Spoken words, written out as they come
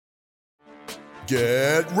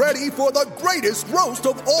Get ready for the greatest roast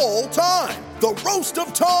of all time, the Roast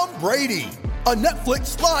of Tom Brady, a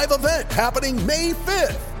Netflix live event happening May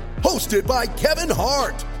 5th. Hosted by Kevin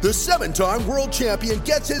Hart, the 7-time world champion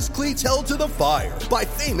gets his cleats held to the fire by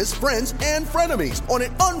famous friends and frenemies on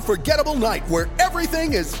an unforgettable night where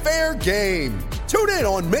everything is fair game. Tune in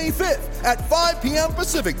on May 5th at 5 p.m.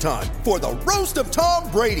 Pacific time for the Roast of Tom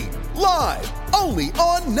Brady, live only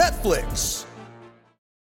on Netflix.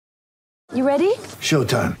 You ready?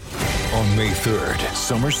 Showtime. On May 3rd,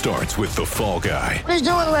 summer starts with The Fall Guy. Let's do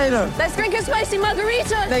it later. Let's drink a spicy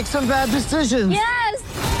margarita. Make some bad decisions. Yes!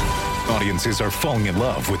 Audiences are falling in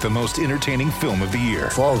love with the most entertaining film of the year.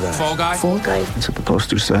 Fall Guy. Fall Guy? Fall guy. That's what the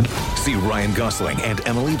poster said. See Ryan Gosling and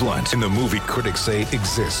Emily Blunt in the movie critics say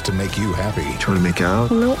exists to make you happy. Trying to make it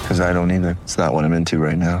out? Nope. Because I don't either. It's not what I'm into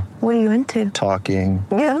right now. What are you into? Talking.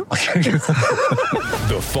 Yeah.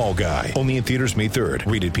 The Fall Guy. Only in theaters May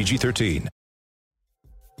 3rd. Rated PG-13.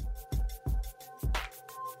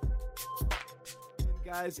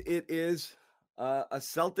 Guys, it is a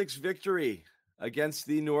Celtics victory against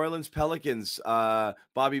the New Orleans Pelicans.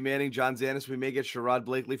 Bobby Manning, John Zanis, we may get Sherrod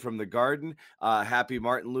Blakely from the Garden. Happy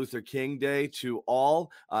Martin Luther King Day to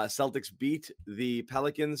all. Celtics beat the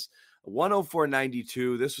Pelicans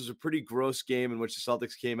 104-92. This was a pretty gross game in which the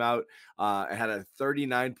Celtics came out and had a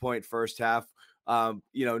 39-point first half.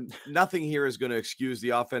 Nothing here is going to excuse the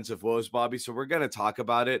offensive woes, Bobby. So we're going to talk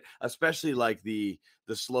about it, especially like the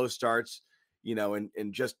slow starts, and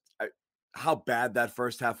just how bad that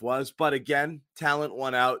first half was. But again, talent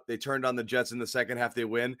won out. They turned on the Jets in the second half. They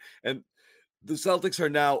win. And the Celtics are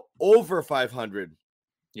now over 500.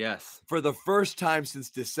 Yes. For the first time since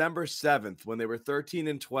December 7th, when they were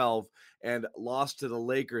 13-12 and lost to the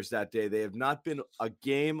Lakers that day. They have not been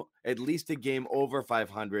at least a game over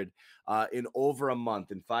 500 in over a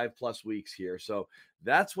month, in 5+ weeks here. So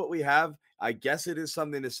that's what we have. I guess it is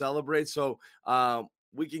something to celebrate. So,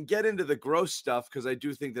 we can get into the gross stuff because I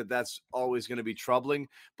do think that that's always going to be troubling.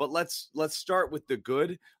 But let's start with the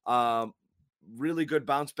good. Really good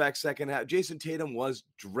bounce back second half. Jason Tatum was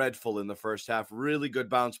dreadful in the first half. Really good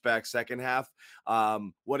bounce back second half.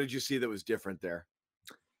 What did you see that was different there?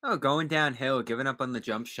 Oh, going downhill, giving up on the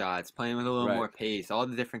jump shots, playing with a little more pace, all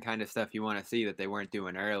the different kind of stuff you want to see that they weren't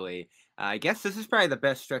doing early. I guess this is probably the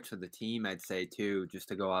best stretch of the team, I'd say, too, just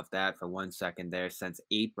to go off that for 1 second there. Since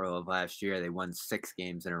April of last year, they won 6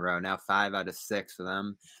 games in a row. Now 5 out of 6 for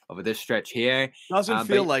them over this stretch here. Doesn't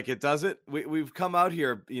feel like it, does it? We've come out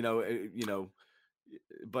here,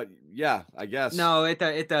 but yeah, I guess. No, it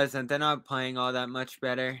doesn't. They're not playing all that much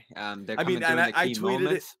better. They're coming through in the key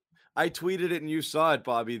moments. I tweeted it and you saw it,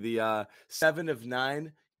 Bobby. The 7 of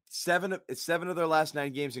 9, 7 of their last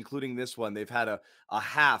 9 games, including this one, they've had a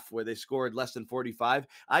half where they scored less than 45.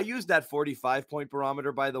 I used that 45-point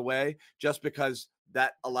barometer, by the way, just because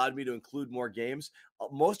that allowed me to include more games.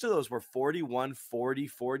 Most of those were 41, 40,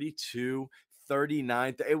 42,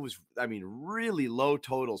 39. It was, really low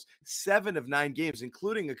totals. 7 of 9 games,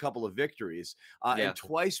 including a couple of victories, and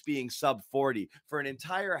twice being sub 40 for an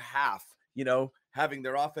entire half. Having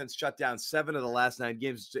their offense shut down 7 of the last 9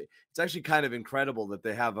 games. It's actually kind of incredible that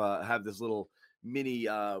they have this little mini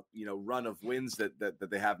run of wins that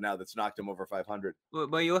they have now that's knocked them over 500.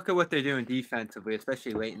 Well, you look at what they're doing defensively,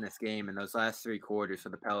 especially late in this game in those last 3 quarters for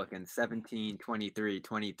the Pelicans, 17, 23,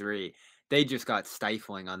 23. They just got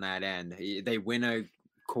stifling on that end. They win a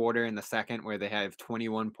quarter in the second where they have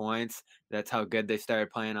 21 points. That's how good they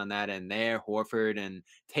started playing on that end there. Horford and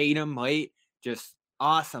Tatum late, just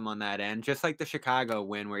awesome on that end, just like the Chicago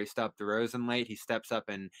win where he stopped DeRozan late. He steps up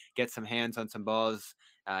and gets some hands on some balls,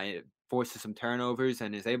 forces some turnovers,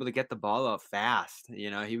 and is able to get the ball out fast. He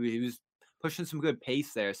was pushing some good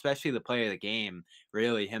pace there, especially the play of the game.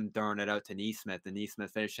 Really, him throwing it out to Nesmith, and Nesmith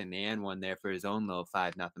finishing the and one there for his own little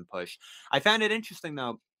 5-0 push. I found it interesting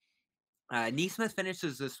though. Nesmith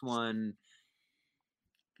finishes this one.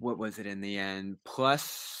 What was it in the end?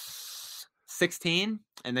 Plus 16,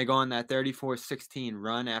 and they go on that 34-16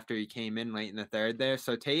 run after he came in late in the third there.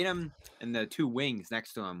 So Tatum and the 2 wings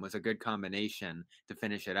next to him was a good combination to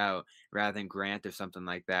finish it out rather than Grant or something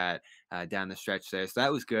like that down the stretch there. So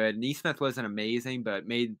that was good. Nesmith wasn't amazing, but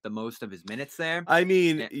made the most of his minutes there.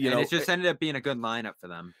 It just ended up being a good lineup for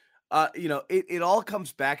them. It all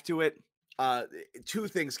comes back to it. 2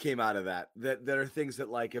 things came out of that are things that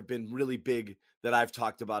have been really big that I've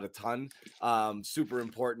talked about a ton. Super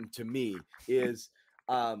important to me is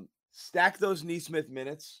stack those Nesmith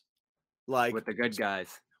minutes with the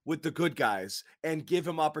good guys. And give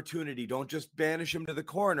him opportunity. Don't just banish him to the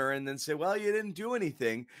corner and then say, well, you didn't do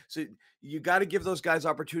anything. So you got to give those guys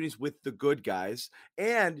opportunities with the good guys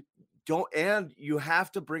and you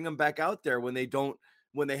have to bring them back out there when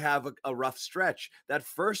they have a rough stretch. That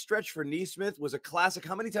first stretch for Neesmith was a classic.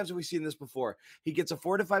 How many times have we seen this before? He gets a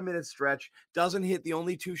 4 to 5 minute stretch, doesn't hit the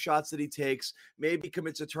only 2 shots that he takes, maybe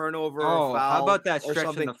commits a turnover or a foul. How about that or stretch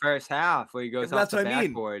something. in the first half where he goes off the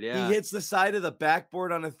backboard? Yeah. He hits the side of the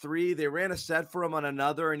backboard on a 3. They ran a set for him on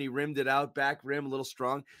another, and he rimmed it out, back rim, a little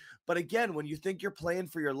strong. But again, when you think you're playing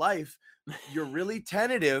for your life, you're really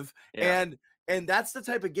tentative. Yeah. And that's the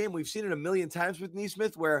type of game we've seen it a million times with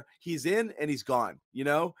Neesmith, where he's in and he's gone,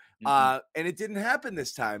 Mm-hmm. And it didn't happen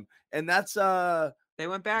this time. And that's they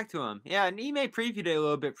went back to him. Yeah, and Ime previewed it a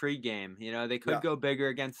little bit pregame. They could go bigger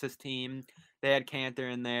against this team. They had Cantor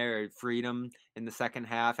in there, or Freedom in the second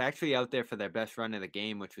half, actually out there for their best run of the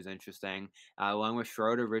game, which was interesting. Along with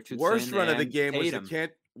Schroeder, Richardson. Worst run of the Tatum.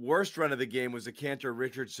 game was the Cantor,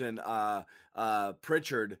 Richardson,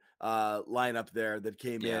 Pritchard lineup there that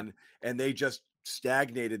came in, and they just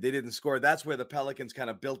stagnated. They didn't score. That's where the Pelicans kind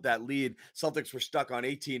of built that lead. Celtics were stuck on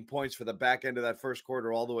 18 points for the back end of that first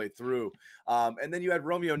quarter all the way through. And then you had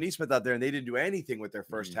Romeo Neesmith out there, and they didn't do anything with their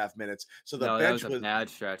first half minutes. So the bench was a bad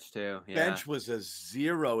stretch too. Yeah. Bench was a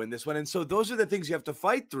 0 in this one. And so those are the things you have to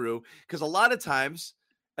fight through, because a lot of times,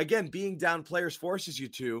 again, being down players forces you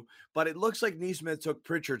to, but it looks like Neesmith took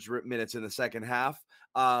Pritchard's minutes in the second half.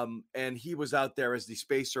 And he was out there as the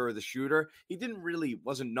spacer or the shooter. He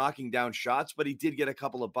wasn't knocking down shots, but he did get a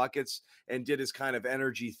couple of buckets and did his kind of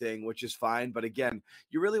energy thing, which is fine. But again,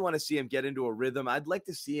 you really want to see him get into a rhythm. I'd like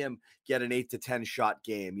to see him get an 8 to 10 shot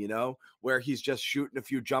game, where he's just shooting a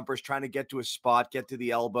few jumpers, trying to get to his spot, get to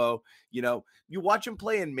the elbow. You watch him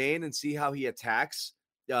play in Maine and see how he attacks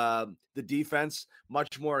the defense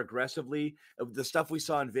much more aggressively. The stuff we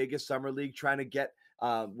saw in Vegas Summer League, trying to get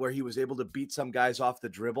where he was able to beat some guys off the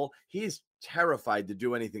dribble. He's terrified to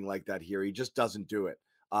do anything like that here. He just doesn't do it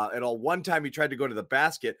at all. One time he tried to go to the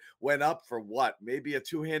basket, went up for maybe a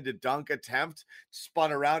 2-handed dunk attempt,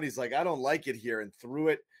 spun around. He's like, I don't like it here, and threw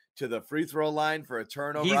it to the free throw line for a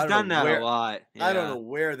turnover. He's done that a lot. Yeah. I don't know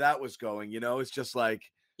where that was going. It's just like,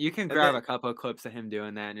 you can grab a couple of clips of him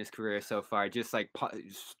doing that in his career so far, just like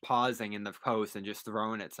just pausing in the post and just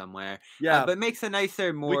throwing it somewhere. Yeah, but makes a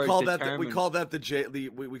nicer, more. We call that the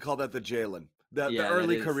Jalen, the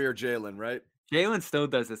early career Jalen, right? Jalen still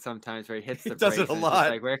does it sometimes, where he hits the. He does it a lot.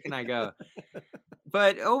 Like, where can I go?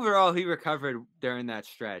 But overall, he recovered during that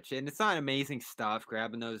stretch, and it's not amazing stuff.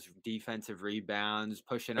 Grabbing those defensive rebounds,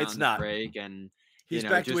 pushing on the break, and. He's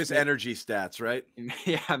back to his energy stats, right?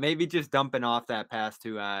 Yeah, maybe just dumping off that pass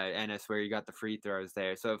to Ennis where you got the free throws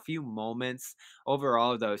there. So a few moments.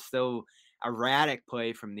 Overall, though, still erratic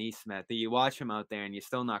play from Neesmith. You watch him out there and you're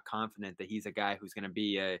still not confident that he's a guy who's going to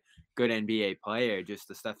be a good NBA player, just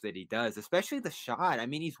the stuff that he does, especially the shot. I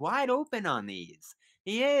mean, he's wide open on these.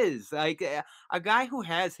 He is. Like, a guy who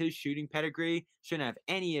has his shooting pedigree shouldn't have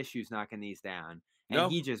any issues knocking these down. And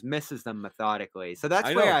he just misses them methodically. So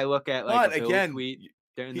that's where I look at, like, a Bill tweet.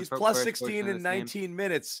 He's plus 16 in 19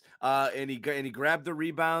 minutes, and he grabbed the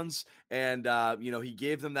rebounds, and he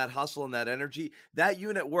gave them that hustle and that energy. That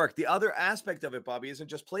unit worked. The other aspect of it, Bobby, isn't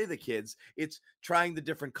just play the kids; it's trying the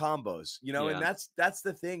different combos. And that's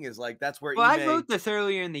the thing, is like, that's where. Well, I wrote this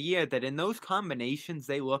earlier in the year that in those combinations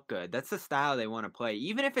they look good. That's the style they want to play,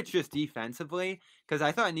 even if it's just defensively. Because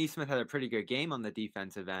I thought Neesmith had a pretty good game on the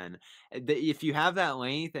defensive end. If you have that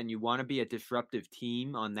length and you want to be a disruptive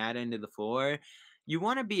team on that end of the floor. You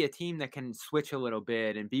want to be a team that can switch a little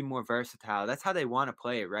bit and be more versatile. That's how they want to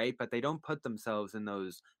play it, right? But they don't put themselves in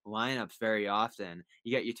those lineups very often.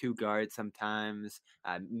 You get your 2 guards sometimes.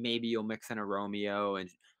 Maybe you'll mix in a Romeo,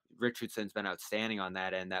 and Richardson's been outstanding on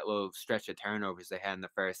that end. That little stretch of turnovers they had in the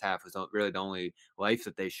first half was really the only life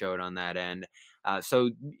that they showed on that end.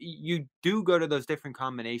 So you do go to those different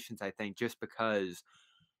combinations, I think, just because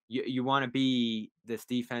you want to be this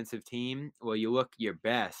defensive team. Well, you look your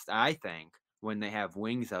best, I think, when they have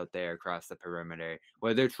wings out there across the perimeter,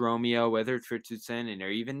 whether it's Romeo, whether it's Richardson, or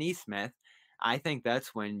even Neesmith. I think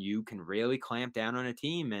that's when you can really clamp down on a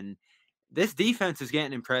team. And this defense is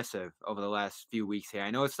getting impressive over the last few weeks here.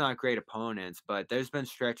 I know it's not great opponents, but there's been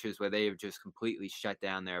stretches where they have just completely shut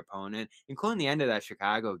down their opponent, including the end of that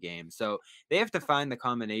Chicago game. So they have to find the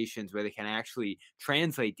combinations where they can actually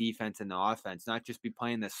translate defense into offense, not just be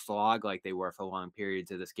playing this slog like they were for long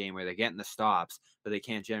periods of this game where they're getting the stops, but they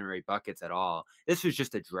can't generate buckets at all. This was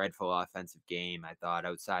just a dreadful offensive game, I thought,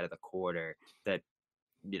 outside of the quarter that,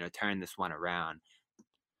 turned this one around.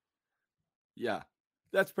 Yeah,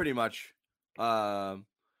 that's pretty much it.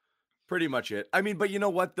 I mean, but you know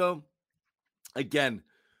what, though? Again,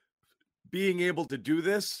 being able to do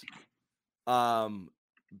this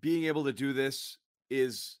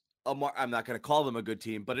is I'm not going to call them a good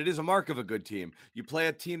team, but it is a mark of a good team. You play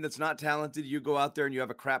a team that's not talented, you go out there and you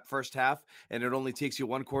have a crap first half, and it only takes you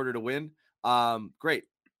one quarter to win. Great,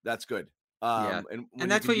 that's good. Yeah. And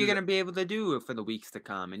That's what you're going to be able to do for the weeks to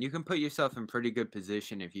come. And you can put yourself in pretty good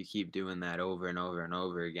position if you keep doing that over and over and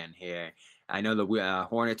over again here. I know the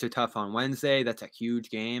Hornets are tough on Wednesday. That's a huge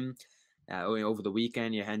game. Over the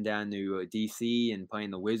weekend, you're heading down to DC and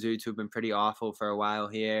playing the Wizards, who've been pretty awful for a while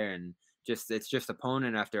here. And it's just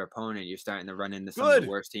opponent after opponent. You're starting to run into some of the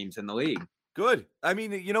worst teams in the league. Good. I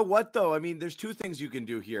mean, you know what, though? I mean, there's two things you can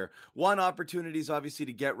do here. One, opportunities, obviously,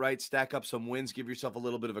 to get right, stack up some wins, give yourself a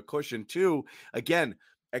little bit of a cushion. Two, again,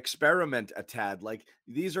 experiment a tad. Like,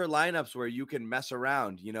 these are lineups where you can mess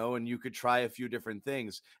around, and you could try a few different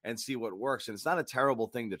things and see what works. And it's not a terrible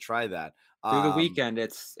thing to try that. Through the weekend,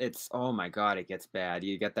 it's oh my God, it gets bad.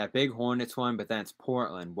 You get that big Hornets one, but then it's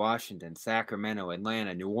Portland, Washington, Sacramento,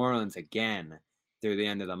 Atlanta, New Orleans again through the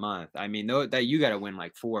end of the month. I mean, that you got to win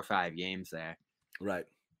like 4 or 5 games there. Right.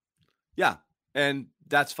 Yeah, and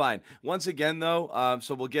that's fine. Once again, though,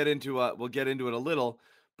 so we'll get into it a little,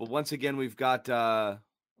 but once again, we've got and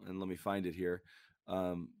let me find it here.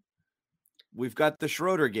 We've got the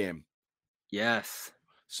Schroeder game. Yes.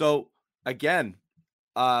 So again,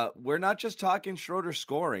 we're not just talking Schroeder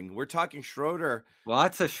scoring. We're talking Schroeder.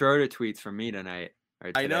 Lots of Schroeder tweets from me tonight.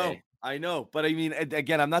 I know. But I mean,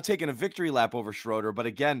 again, I'm not taking a victory lap over Schroeder, but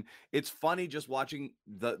again, it's funny just watching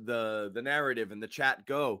the narrative and the chat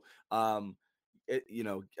go.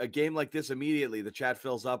 A game like this, immediately the chat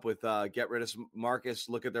fills up with get rid of Marcus.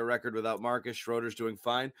 Look at their record without Marcus. Schroeder's doing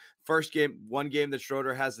fine. One game that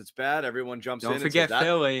Schroeder has that's bad. Everyone jumps in. Don't forget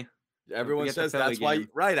Philly. Everyone says that's why.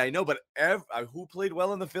 Right, I know, but who played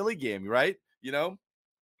well in the Philly game, right?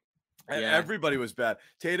 Everybody was bad.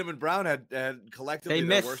 Tatum and Brown had collectively. They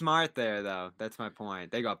missed Smart there, though. That's my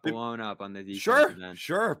point. They got blown up on the defense.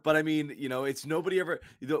 Sure. But I mean, it's nobody ever.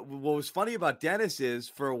 What was funny about Dennis is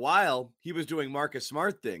for a while he was doing Marcus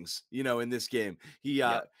Smart things. In this game, he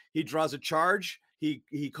draws a charge.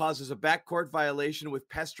 He causes a backcourt violation with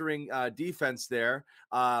pestering defense there.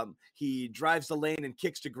 He drives the lane and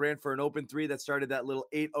kicks to Grant for an open three that started that little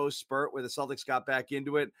 8-0 spurt where the Celtics got back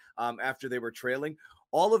into it after they were trailing.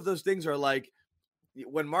 All of those things are like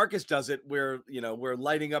when Marcus does it, we're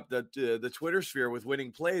lighting up the Twitter sphere with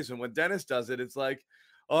winning plays. And when Dennis does it, it's like,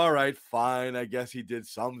 all right, fine. I guess he did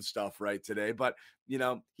some stuff right today. But,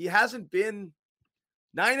 he hasn't been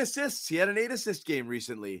 9 assists. He had an 8 assist game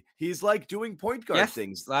recently. He's like doing point guard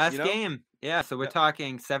things. Last game. Yeah. So we're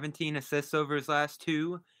talking 17 assists over his last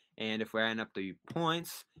 2. And if we're adding up the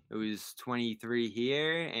points, it was 23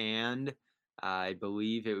 here. And I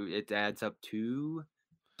believe it adds up to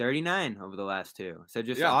 39 over the last 2. So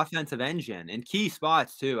just offensive engine in key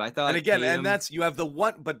spots too. I thought, and again, and that's you have the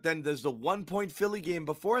one, but then there's the 1 point Philly game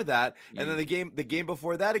before that, and then the game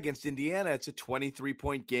before that against Indiana, it's a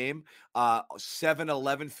 23-point game,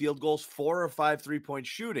 7-11 field goals, 4 or 5 3-point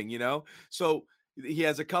shooting. So he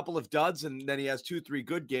has a couple of duds, and then he has 2-3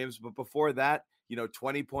 good games, but before that,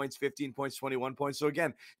 20 points, 15 points, 21 points. So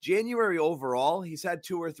again, January overall, he's had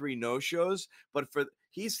 2 or 3 no-shows, but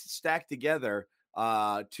he's stacked together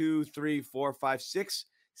 2, 3, 4, 5, 6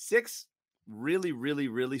 really, really,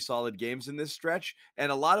 really solid games in this stretch.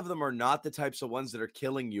 And a lot of them are not the types of ones that are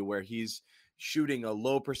killing you, where he's shooting a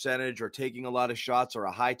low percentage or taking a lot of shots or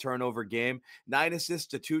a high turnover game. 9 assists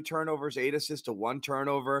to 2 turnovers, 8 assists to 1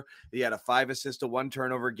 turnover. He had a 5 assist to 1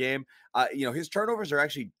 turnover game. His turnovers are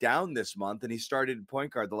actually down this month, and he started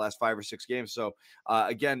point guard the last 5 or 6 games. So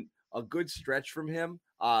again, a good stretch from him,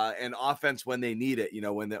 and offense when they need it,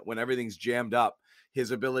 when everything's jammed up,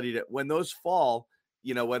 his ability to, when those fall,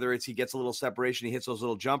 whether it's he gets a little separation, he hits those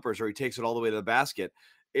little jumpers, or he takes it all the way to the basket,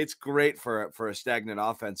 it's great for a stagnant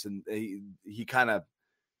offense. And he kind of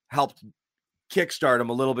helped kickstart him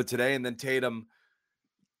a little bit today. And then Tatum,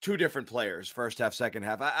 2 different players, first half, second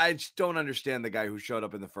half. I just don't understand the guy who showed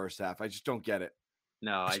up in the first half. I just don't get it.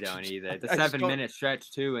 No, I don't either. The 7-minute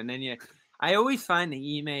stretch too. And then I always find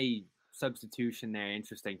the Ime substitution there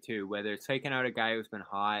interesting too, whether it's taking out a guy who's been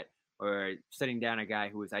hot or sitting down a guy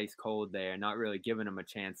who was ice cold there, not really giving him a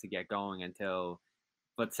chance to get going until,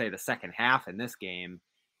 let's say, the second half in this game.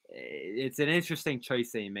 It's an interesting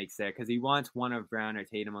choice that he makes there because he wants one of Brown or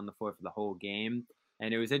Tatum on the floor for the whole game.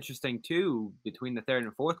 And it was interesting too, between the third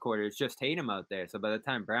and fourth quarter, it's just Tatum out there. So by the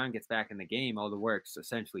time Brown gets back in the game, all the work's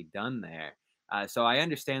essentially done there. So I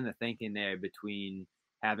understand the thinking there between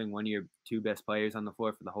having one of your 2 best players on the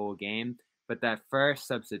floor for the whole game. But that first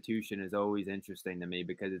substitution is always interesting to me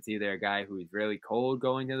because it's either a guy who's really cold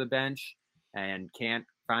going to the bench and can't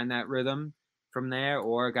find that rhythm from there,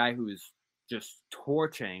 or a guy who's just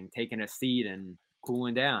torching, taking a seat and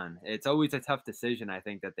cooling down. It's always a tough decision, I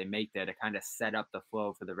think, that they make there to kind of set up the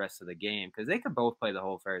flow for the rest of the game, because they could both play the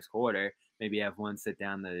whole first quarter, maybe have one sit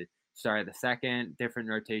down the start of the second, different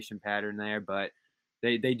rotation pattern there, but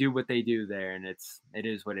they do what they do there, and it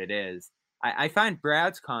is what it is. I find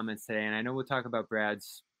Brad's comments today, and I know we'll talk about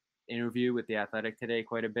Brad's interview with The Athletic today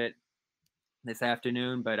quite a bit this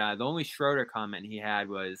afternoon, but the only Schroeder comment he had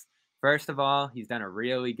was, first of all, he's done a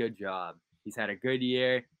really good job. He's had a good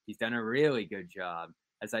year. He's done a really good job.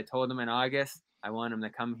 As I told him in August, I want him to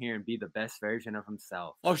come here and be the best version of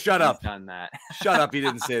himself. Oh, shut up. He's done that. Shut up. He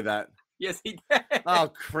didn't say that. Yes, he did.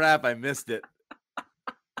 Oh, crap. I missed it.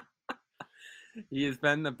 He has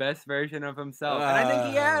been the best version of himself. And I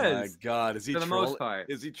think he has. Oh, my God. Is he for the most part.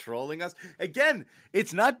 Is he trolling us? Again,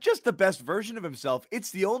 it's not just the best version of himself.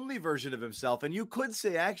 It's the only version of himself. And you could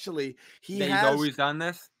say, actually, he's always done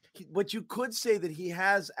this. But you could say that he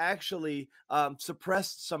has actually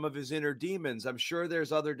suppressed some of his inner demons. I'm sure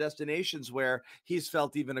there's other destinations where he's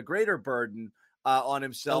felt even a greater burden on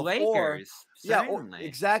himself. The Lakers,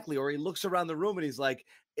 exactly. Or he looks around the room and he's like,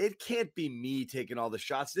 it can't be me taking all the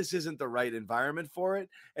shots. This isn't the right environment for it.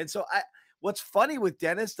 And so what's funny with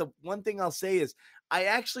Dennis, the one thing I'll say is I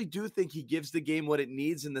actually do think he gives the game what it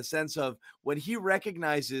needs, in the sense of when he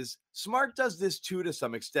recognizes Smart does this too to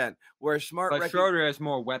some extent, where Schroeder has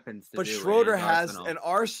more weapons to do. But Schroeder has an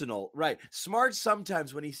arsenal, right? Smart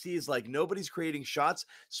sometimes when he sees like nobody's creating shots,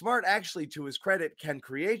 Smart actually, to his credit, can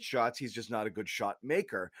create shots. He's just not a good shot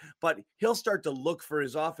maker, but he'll start to look for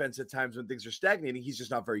his offense at times when things are stagnating. He's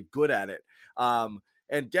just not very good at it.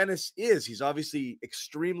 And Dennis he's obviously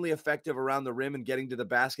extremely effective around the rim and getting to the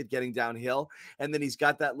basket, getting downhill. And then he's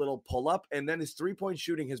got that little pull up. And then his 3-point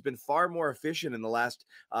shooting has been far more efficient in the last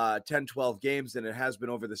 10, 12 games than it has been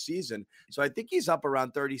over the season. So I think he's up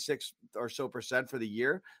around 36% or so for the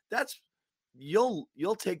year. That's you'll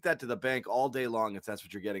take that to the bank all day long if that's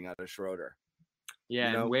what you're getting out of Schroeder.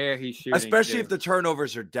 Yeah, and where he's shooting. Especially if the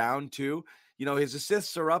turnovers are down too. His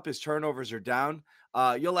assists are up, his turnovers are down.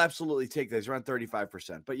 You'll absolutely take that. He's around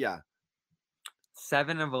 35%. But yeah.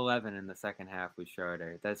 7 of 11 in the second half with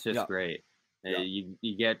Schroeder. That's just great.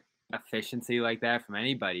 You get efficiency like that from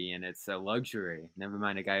anybody, and it's a luxury. Never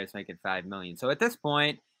mind a guy who's making $5 million. So at this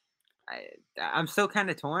point, I'm still kind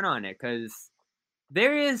of torn on it, because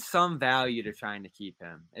there is some value to trying to keep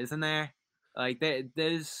him, isn't there? Like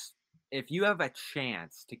there's, if you have a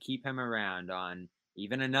chance to keep him around on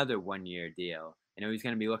even another 1-year deal, I know he's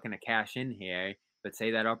going to be looking to cash in here, but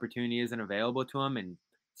say that opportunity isn't available to him, and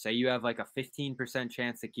say you have like a 15%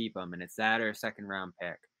 chance to keep him, and it's that or a second-round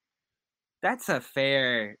pick. That's a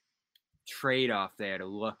fair trade-off there to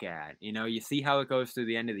look at. You see how it goes through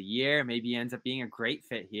the end of the year. Maybe he ends up being a great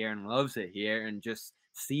fit here and loves it here and just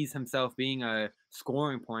sees himself being a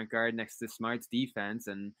scoring point guard next to Smart's defense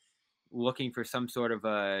and looking for some sort of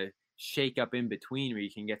a shake-up in between where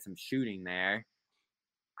you can get some shooting there.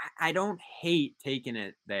 I don't hate taking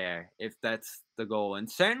it there if that's the goal. And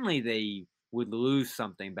certainly they would lose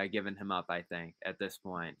something by giving him up, I think, at this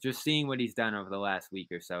point. Just seeing what he's done over the last week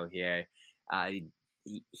or so here.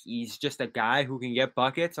 He's just a guy who can get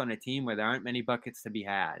buckets on a team where there aren't many buckets to be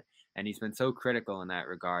had. And he's been so critical in that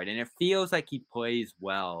regard. And it feels like he plays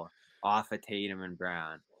well off of Tatum and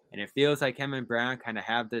Brown. And it feels like him and Brown kind of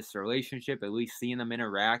have this relationship, at least seeing them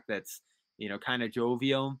interact, that's, kind of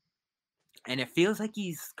jovial. And it feels like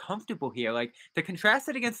he's comfortable here. Like, to contrast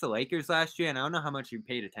it against the Lakers last year, and I don't know how much you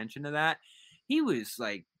paid attention to that, he was,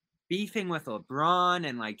 like, beefing with LeBron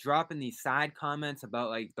and, like, dropping these side comments about,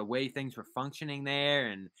 like, the way things were functioning there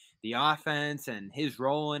and the offense and his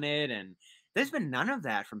role in it. And there's been none of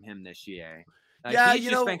that from him this year. Like, he's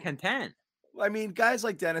just been content. I mean, guys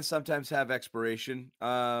like Dennis sometimes have expiration,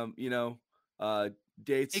 dates.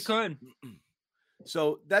 He could.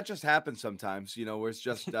 So that just happens sometimes, where it's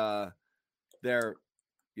just there,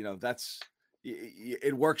 that's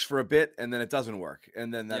it works for a bit and then it doesn't work.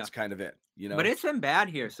 And then that's kind of it, But it's been bad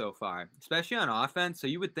here so far, especially on offense. So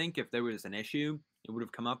you would think if there was an issue, it would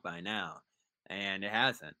have come up by now. And it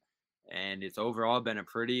hasn't. And it's overall been a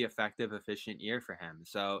pretty effective, efficient year for him.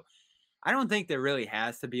 So I don't think there really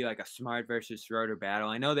has to be like a Smart versus Schroeder battle.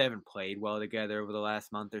 I know they haven't played well together over the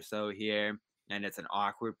last month or so here, and it's an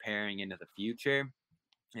awkward pairing into the future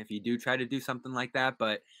if you do try to do something like that.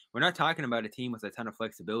 But we're not talking about a team with a ton of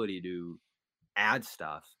flexibility to add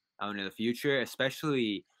stuff out into the future,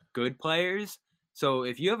 especially good players. So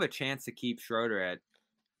if you have a chance to keep Schroeder at,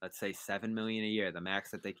 let's say, $7 million a year, the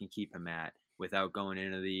max that they can keep him at without going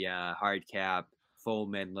into the hard cap, full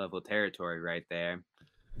mid-level territory right there.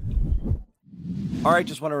 All right,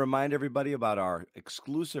 just want to remind everybody about our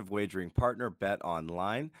exclusive wagering partner, Bet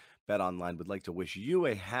Online. Bet Online would like to wish you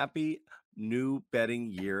a happy new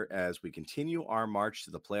betting year as we continue our march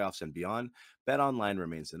to the playoffs and beyond. BetOnline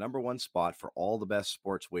remains the number one spot for all the best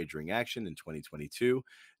sports wagering action in 2022.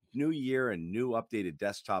 New year and new updated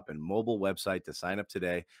desktop and mobile website to sign up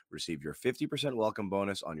today. Receive your 50% welcome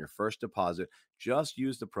bonus on your first deposit. Just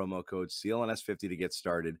use the promo code CLNS50 to get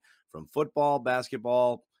started. From football,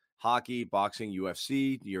 basketball, hockey, boxing,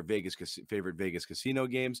 UFC, your favorite Vegas casino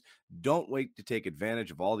games. Don't wait to take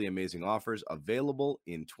advantage of all the amazing offers available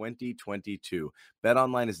in 2022.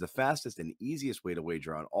 BetOnline is the fastest and easiest way to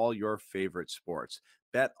wager on all your favorite sports.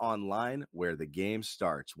 BetOnline, where the game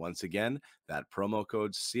starts. Once again, that promo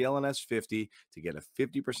code CLNS50 to get a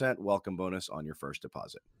 50% welcome bonus on your first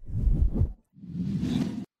deposit.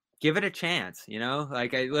 Give it a chance,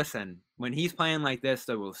 listen, when he's playing like this,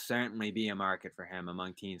 there will certainly be a market for him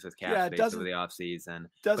among teams with cap space over the offseason.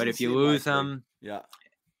 But if you lose him,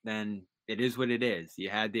 then it is what it is.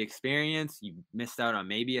 You had the experience, you missed out on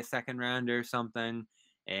maybe a second rounder or something,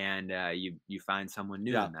 and you find someone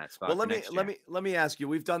new in that spot. Well, let me ask you.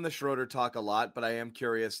 We've done the Schroeder talk a lot, but I am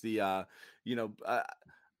curious.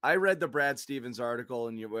 I read the Brad Stevens article,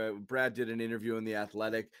 and Brad did an interview in The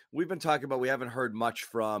Athletic. We've been talking about we haven't heard much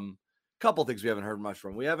from a couple things. We haven't heard much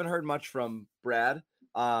from Brad.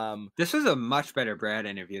 This was a much better Brad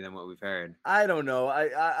interview than what we've heard. I don't know.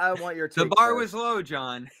 I want your take. The bar first. was low,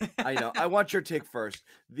 John. I know. I want your take first.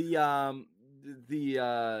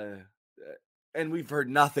 And we've heard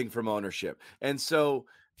nothing from ownership, and so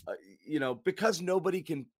because nobody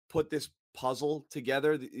can put this puzzle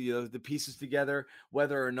together, the pieces together,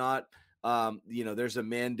 whether or not there's a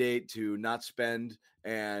mandate to not spend,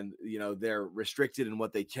 and they're restricted in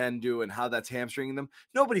what they can do and how that's hamstringing them.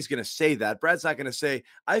 Nobody's going to say that. Brad's not going to say,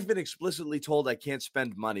 I've been explicitly told I can't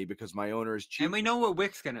spend money because my owner is cheap. And we know what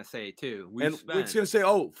Wick's going to say too. Wick's going to say,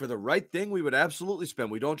 for the right thing, we would absolutely spend.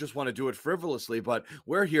 We don't just want to do it frivolously, but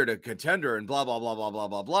we're here to contender and blah, blah, blah, blah, blah,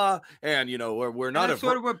 blah, blah. And, we're not that's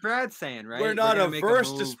sort of what Brad's saying, right? We're not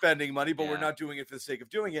averse to spending money, but we're not doing it for the sake of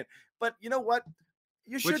doing it. But you know what?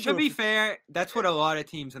 Which, to be fair, that's what a lot of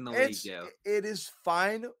teams in the league do. It is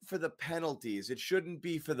fine for the penalties. It shouldn't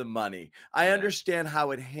be for the money. I understand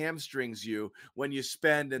how it hamstrings you when you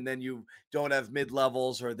spend and then you don't have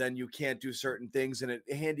mid-levels, or then you can't do certain things, and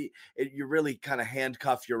you really kind of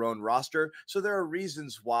handcuff your own roster. So there are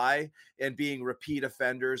reasons why, and being repeat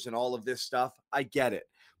offenders and all of this stuff, I get it.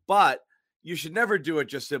 But you should never do it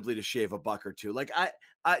just simply to shave a buck or two. Like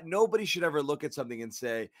nobody should ever look at something and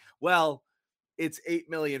say, well, it's $8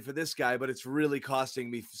 million for this guy, but it's really costing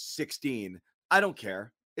me 16. I don't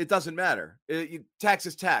care. It doesn't matter. Tax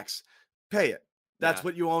is tax. Pay it. That's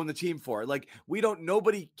what you own the team for. Like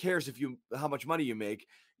nobody cares how much money you make.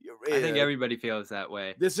 I think everybody feels that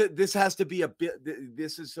way. This has to be a bit.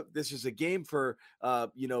 This is a game for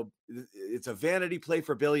it's a vanity play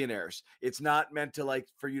for billionaires. It's not meant to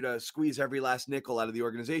for you to squeeze every last nickel out of the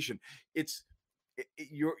organization.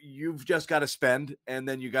 You've just got to spend, and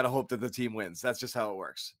then you got to hope that the team wins. That's just how it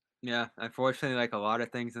works. Yeah, unfortunately, like a lot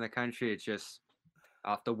of things in the country, it's just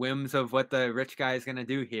off the whims of what the rich guy is going to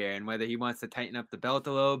do here, and whether he wants to tighten up the belt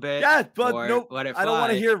a little bit. Yeah, but no, let it fly. I don't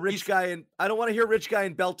want to hear rich guy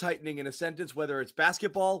and belt tightening in a sentence, whether it's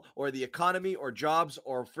basketball or the economy or jobs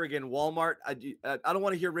or friggin' Walmart. I don't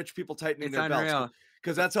want to hear rich people tightening their belts.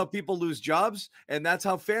 Because that's how people lose jobs, and that's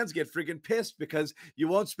how fans get friggin' pissed, because you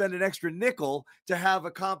won't spend an extra nickel to have a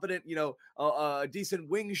competent, a decent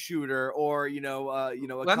wing shooter, or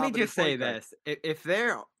Let me just say this: if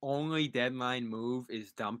their only deadline move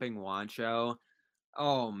is dumping Juancho,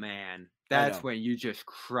 oh man, that's when you just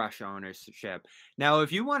crush ownership. Now,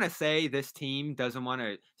 if you want to say this team doesn't want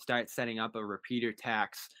to start setting up a repeater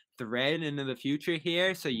tax thread into the future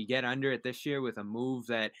here, so you get under it this year with a move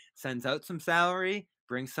that sends out some salary,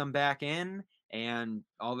 brings some back in, and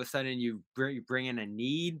all of a sudden you bring in a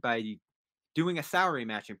need by doing a salary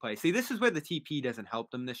matching play. See, this is where the TP doesn't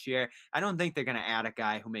help them this year. I don't think they're going to add a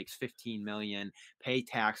guy who makes $15 million, pay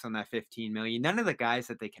tax on that $15 million. None of the guys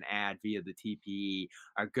that they can add via the TPE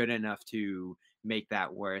are good enough to make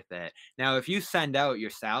that worth it. Now, if you send out your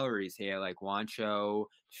salaries here, like Juancho,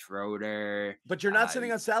 Schroeder, but you're not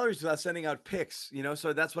sending out salaries without sending out picks,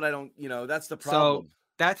 so that's what I don't, that's the problem. So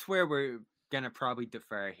that's where we're going to probably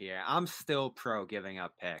defer here. I'm still pro giving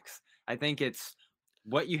up picks. I think it's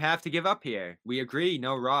what you have to give up here. We agree,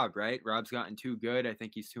 no Rob, right? Rob's gotten too good. I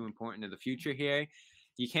think he's too important to the future here.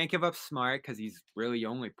 You can't give up Smart because he's really your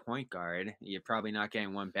only point guard. You're probably not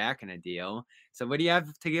getting one back in a deal. So what do you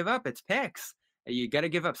have to give up? It's picks. You got to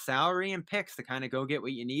give up salary and picks to kind of go get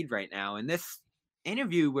what you need right now. And this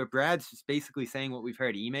interview where Brad's just basically saying what we've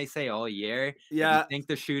heard Ime say all year. Yeah. You think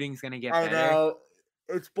the shooting's going to get better? I know.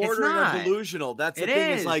 It's bordering on not. delusional. That's the It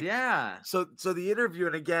thing. is, Is like, yeah. So the interview,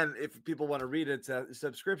 and again, if people want to read it, it's a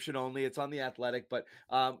subscription only. It's on The Athletic, but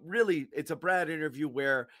really, it's a Brad interview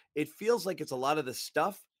where it feels like it's a lot of the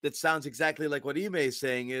stuff that sounds exactly like what Ime is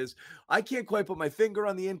saying is, I can't quite put my finger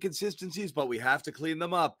on the inconsistencies, but we have to clean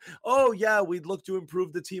them up. Oh, yeah, we'd look to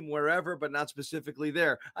improve the team wherever, but not specifically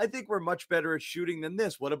there. I think we're much better at shooting than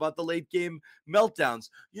this. What about the late game meltdowns?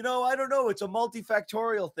 I don't know. It's a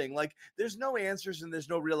multifactorial thing. Like, there's no answers and there's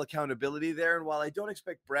no real accountability there. And while I don't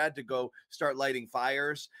expect Brad to go start lighting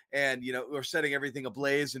fires and, or setting everything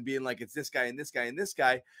ablaze and being like, it's this guy and this guy and this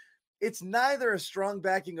guy, it's neither a strong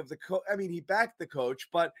backing of the coach. I mean, he backed the coach,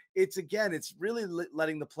 but it's really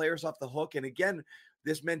letting the players off the hook. And again,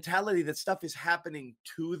 this mentality that stuff is happening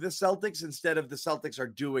to the Celtics instead of the Celtics are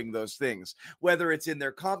doing those things, whether it's in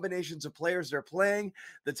their combinations of players they're playing,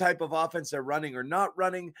 the type of offense they're running or not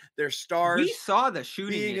running, their stars. We saw the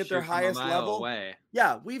shooting being at their highest level. Away.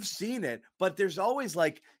 Yeah, we've seen it, but there's always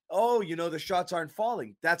like, oh, the shots aren't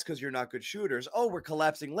falling. That's because you're not good shooters. Oh, we're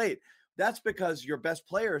collapsing late. That's because your best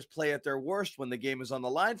players play at their worst when the game is on the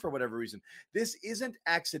line for whatever reason. This isn't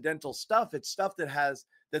accidental stuff. It's stuff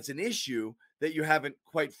that's an issue that you haven't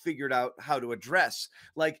quite figured out how to address.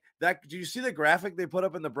 Like that. Do you see the graphic they put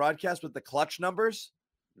up in the broadcast with the clutch numbers?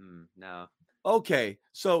 No. Okay.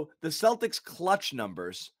 So the Celtics clutch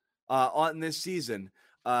numbers on this season.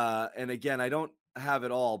 And again, I don't have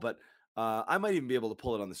it all, but I might even be able to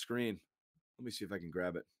pull it on the screen. Let me see if I can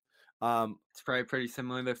grab it. It's probably pretty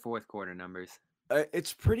similar to fourth quarter numbers.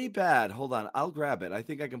 It's pretty bad. Hold on. I'll grab it. I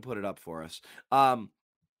think I can put it up for us.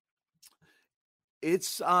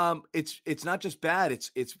 It's not just bad.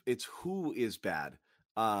 It's who is bad.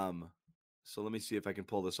 So let me see if I can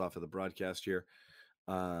pull this off of the broadcast here.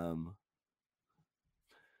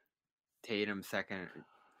 Tatum second,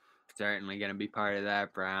 certainly going to be part of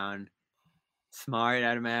that. Brown, Smart,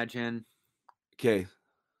 I'd imagine. Okay.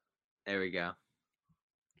 There we go.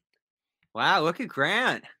 Wow, look at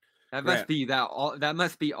Grant. That must be that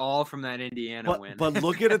must be all from that Indiana win. But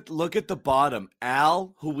look at it. Look at the bottom.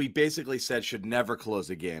 Al, who we basically said should never close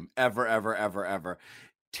a game ever, ever, ever, ever.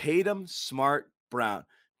 Tatum, Smart, Brown.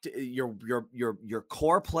 Your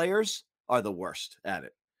core players are the worst at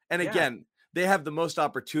it. And again, they have the most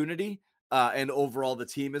opportunity. And overall, the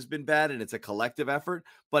team has been bad, and it's a collective effort.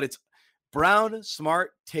 But it's Brown,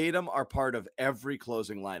 Smart, Tatum are part of every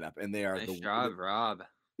closing lineup, and they are nice job, Rob.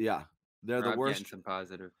 Yeah. They're Rob the worst. Getting some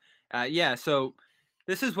positive. So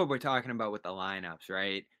this is what we're talking about with the lineups,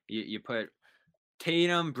 right? You put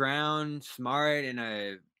Tatum, Brown, Smart in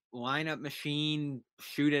a lineup machine,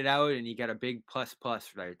 shoot it out, and you got a big plus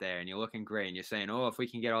right there, and you're looking great. And you're saying, oh, if we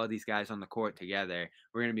can get all these guys on the court together,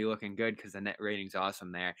 we're going to be looking good because the net rating's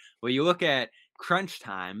awesome there. Well, you look at crunch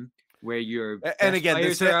time, where your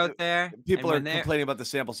players are out there. People are complaining about the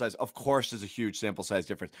sample size. Of course, there's a huge sample size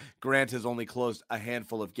difference. Grant has only closed a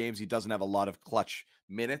handful of games. He doesn't have a lot of clutch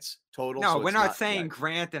minutes total. No, we're not saying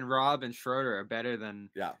Grant and Rob and Schroeder are better than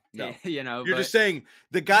no. You're just saying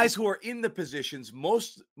the guys who are in the positions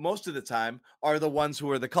most of the time are the ones who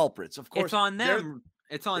are the culprits. Of course, it's on them.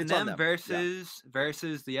 It's on them versus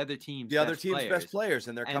the other team's best players,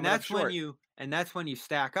 and they're coming up short. That's when you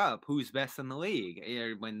stack up who's best in the league.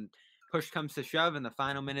 When push comes to shove in the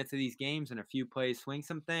final minutes of these games and a few plays swing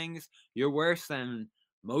some things, you're worse than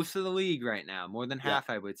most of the league right now, more than half,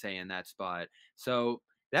 I would say, in that spot. So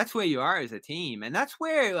that's where you are as a team. And that's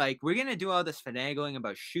where, we're going to do all this finagling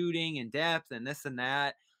about shooting and depth and this and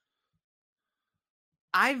that.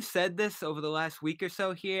 I've said this over the last week or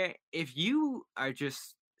so here. If you are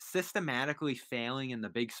just systematically failing in the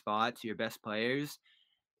big spots, your best players,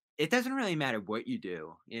 it doesn't really matter what you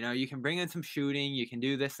do. You can bring in some shooting, you can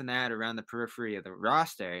do this and that around the periphery of the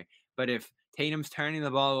roster. But if Tatum's turning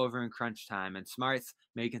the ball over in crunch time and Smart's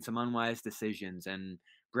making some unwise decisions and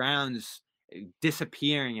Brown's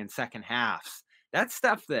disappearing in second halves, that's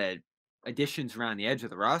stuff that additions around the edge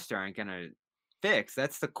of the roster aren't going to fix.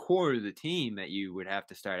 That's the core of the team that you would have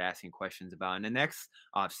to start asking questions about in the next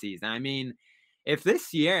offseason. I mean, if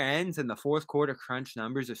this year ends and the fourth quarter crunch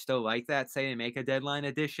numbers are still like that, say they make a deadline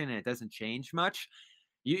edition and it doesn't change much,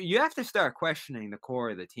 you have to start questioning the core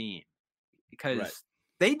of the team because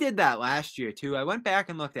they did that last year too. I went back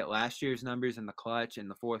and looked at last year's numbers in the clutch in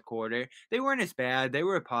the fourth quarter. They weren't as bad. They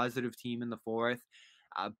were a positive team in the fourth.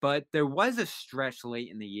 But there was a stretch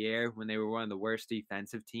late in the year when they were one of the worst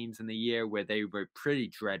defensive teams in the year where they were pretty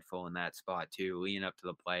dreadful in that spot too, leading up to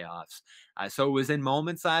the playoffs. So it was in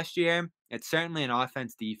moments last year. It's certainly an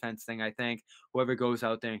offense-defense thing, I think. Whoever goes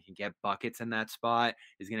out there and can get buckets in that spot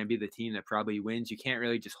is going to be the team that probably wins. You can't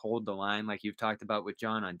really just hold the line like you've talked about with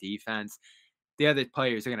John on defense. the other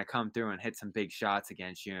players are going to come through and hit some big shots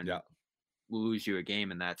against you and Yeah. lose you a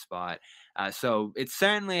game in that spot. So it's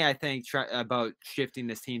certainly, I think, about shifting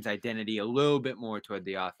this team's identity a little bit more toward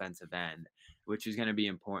the offensive end, which is going to be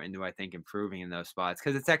important to, I think, improving in those spots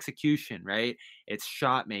because it's execution, right? It's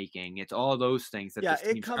shot making. It's all those things that this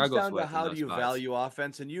team it comes struggles down with to how in do those you spots. value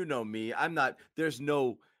offense, and you know me, there's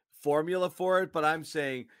no formula for it, but I'm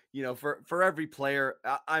saying, for every player,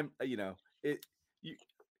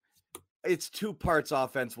 it's 2 parts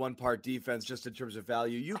offense, 1 part defense, just in terms of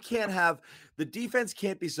value. You can't have the defense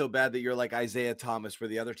can't be so bad that you're like Isaiah Thomas, where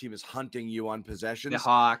the other team is hunting you on possessions. The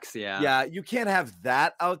Hawks, yeah. Yeah, you can't have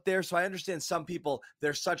that out there. So I understand some people,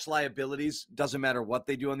 they're such liabilities, doesn't matter what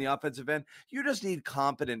they do on the offensive end. You just need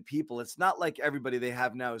competent people. It's not like everybody they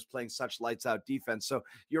have now is playing such lights out defense. So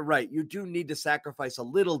you're right. You do need to sacrifice a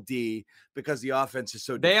little D because the offense is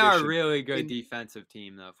so They deficient. are a really good defensive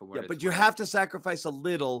team, though, for what it's but you worth. have to sacrifice a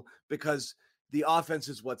little because the offense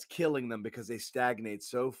is what's killing them because they stagnate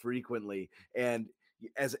so frequently. And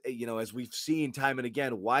as we've seen time and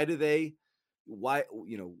again, why are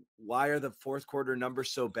the fourth quarter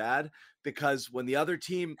numbers so bad? Because when the other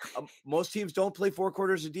team, most teams don't play 4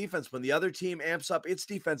 quarters of defense. When the other team amps up its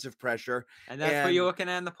defensive pressure, and that's what you're looking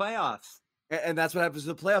at in the playoffs. And that's what happens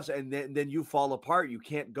in the playoffs. And then you fall apart. You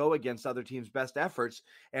can't go against other teams' best efforts.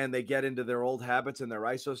 And they get into their old habits and their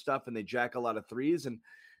ISO stuff, and they jack a lot of threes. And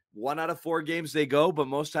 1 out of 4 games they go, but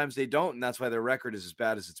most times they don't. And that's why their record is as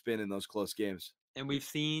bad as it's been in those close games. And we've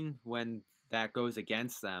seen when that goes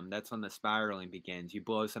against them, that's when the spiraling begins. You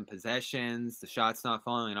blow some possessions, the shot's not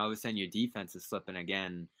falling, and all of a sudden your defense is slipping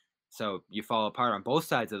again. So you fall apart on both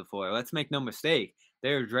sides of the floor. Let's make no mistake.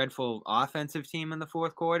 They're a dreadful offensive team in the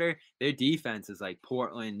fourth quarter. Their defense is like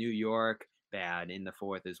Portland, New York, bad in the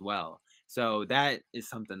fourth as well. So that is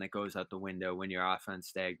something that goes out the window when your offense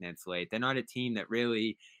stagnates late. They're not a team that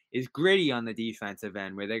really is gritty on the defensive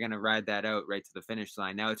end where they're going to ride that out right to the finish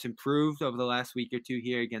line. Now, it's improved over the last week or 2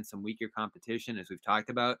 here against some weaker competition, as we've talked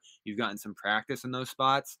about. You've gotten some practice in those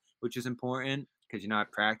spots, which is important because you're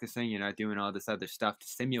not practicing. You're not doing all this other stuff to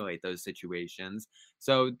simulate those situations.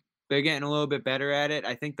 So they're getting a little bit better at it.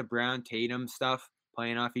 I think the Brown-Tatum stuff,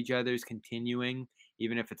 playing off each other, is continuing,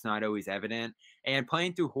 even if it's not always evident. And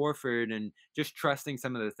playing through Horford and just trusting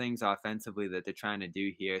some of the things offensively that they're trying to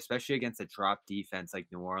do here, especially against a drop defense like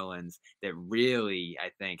New Orleans that really, I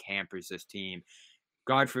think, hampers this team.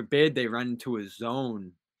 God forbid they run into a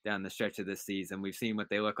zone down the stretch of this season. We've seen what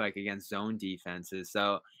they look like against zone defenses.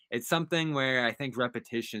 So it's something where I think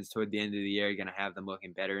repetitions toward the end of the year are going to have them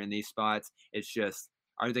looking better in these spots. It's just,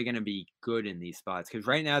 are they going to be good in these spots? Because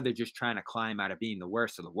right now they're just trying to climb out of being the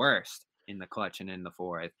worst of the worst in the clutch and in the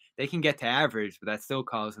fourth. They can get to average, but that still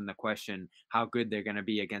calls into question how good they're going to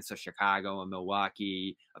be against a Chicago, a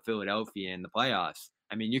Milwaukee, a Philadelphia in the playoffs.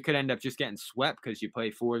 I mean, you could end up just getting swept because you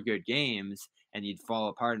play 4 good games and you'd fall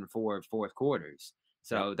apart in 4 fourth quarters.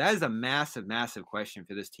 So that is a massive, massive question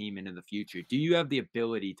for this team into the future. Do you have the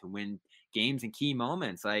ability to win games in key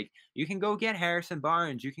moments? Like, you can go get Harrison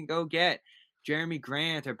Barnes. You can go get Jeremy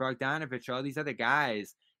Grant or Bogdanovich or all these other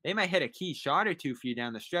guys. They might hit a key shot or 2 for you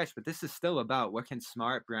down the stretch, but this is still about what can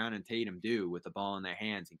Smart, Brown, and Tatum do with the ball in their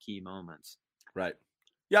hands in key moments. Right.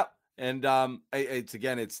 Yep. And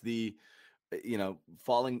it's the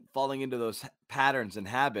falling into those patterns and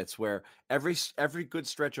habits where every good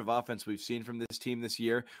stretch of offense we've seen from this team this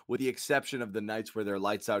year, with the exception of the nights where they're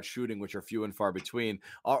lights out shooting, which are few and far between,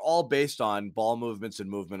 are all based on ball movements and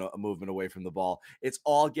movement away from the ball. It's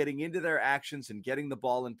all getting into their actions and getting the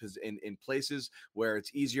ball in places where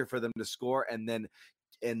it's easier for them to score, and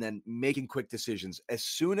then making quick decisions. As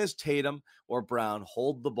soon as Tatum or Brown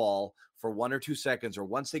hold the ball for 1 or 2 seconds, or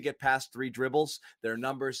once they get past 3 dribbles, their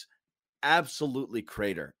numbers absolutely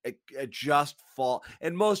crater. It just fall,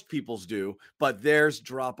 and most people's do, but theirs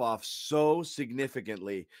drop off so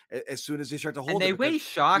significantly as soon as they start to hold. And they waste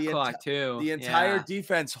shot clock too. The entire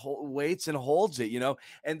defense waits and holds it,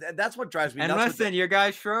 and that's what drives me nuts. And listen, your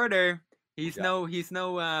guy Schroeder, he's no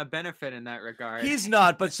benefit in that regard. He's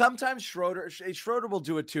not, but sometimes Schroeder will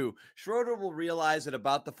do it too. Schroeder will realize at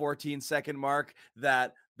about the 14-second mark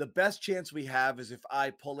that the best chance we have is if I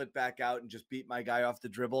pull it back out and just beat my guy off the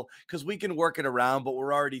dribble, because we can work it around, but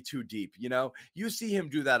we're already too deep. You see him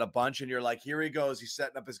do that a bunch and you're like, here he goes. He's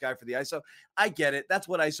setting up his guy for the ISO. I get it. That's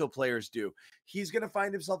what ISO players do. He's going to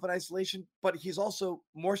find himself in isolation, but he's also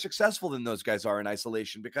more successful than those guys are in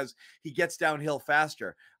isolation because he gets downhill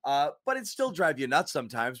faster. But it still drives you nuts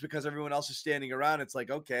sometimes because everyone else is standing around. It's like,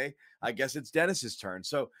 okay, I guess it's Dennis's turn.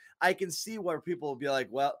 So I can see where people will be like,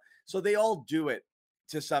 well, so they all do it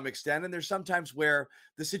to some extent. And there's sometimes where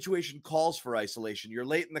the situation calls for isolation. You're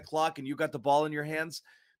late in the clock and you got the ball in your hands.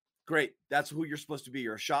 Great. That's who you're supposed to be.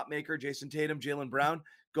 You're a shot maker, Jason Tatum, Jaylen Brown.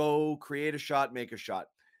 Go create a shot, make a shot.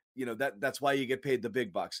 That's why you get paid the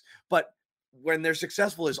big bucks. But when they're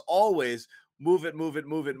successful is always move it,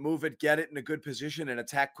 get it in a good position and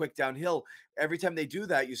attack quick downhill. Every time they do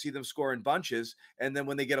that, you see them score in bunches. And then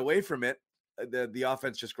when they get away from it, the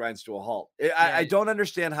offense just grinds to a halt. I don't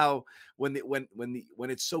understand how when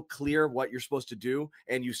it's so clear what you're supposed to do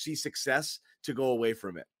and you see success to go away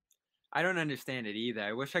from it. I don't understand it either.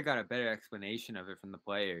 I wish I got a better explanation of it from the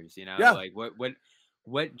players. Yeah. Like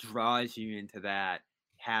what draws you into that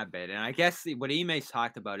habit? And I guess what Ime's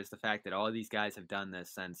talked about is the fact that all these guys have done this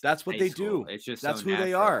since that's what high they school. do. It's just that's so who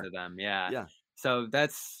they natural are to them. Yeah. Yeah. So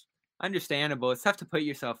that's understandable. It's tough to put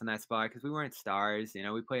yourself in that spot because we weren't stars.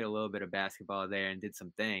 We played a little bit of basketball there and did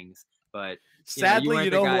some things, but sadly,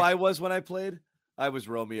 who I was when I played? I was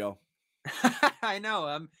Romeo. I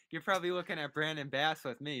know. You're probably looking at Brandon Bass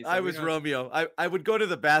with me. So I was Romeo. I would go to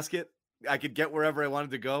the basket. I could get wherever I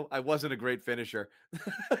wanted to go. I wasn't a great finisher.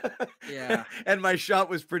 Yeah. And my shot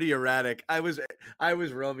was pretty erratic. I was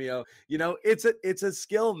Romeo. It's a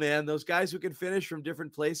skill, man. Those guys who can finish from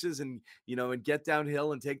different places and get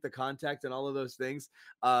downhill and take the contact and all of those things.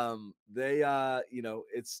 That's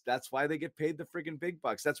why they get paid the friggin' big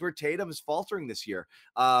bucks. That's where Tatum is faltering this year.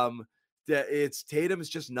 Tatum is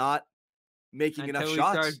just not making until enough he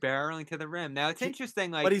shots. Started barreling to the rim. Now it's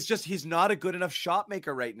interesting, but he's not a good enough shot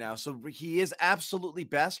maker right now. So he is absolutely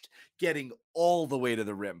best getting all the way to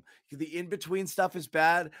the rim. The in-between stuff is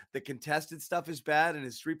bad, the contested stuff is bad, and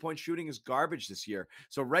his three-point shooting is garbage this year.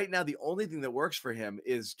 So right now, the only thing that works for him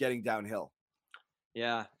is getting downhill.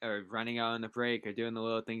 Yeah, or running out on the break or doing the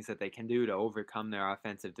little things that they can do to overcome their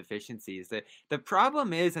offensive deficiencies. The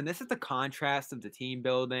problem is, and this is the contrast of the team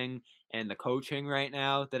building and the coaching right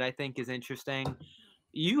now that I think is interesting.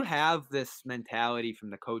 You have this mentality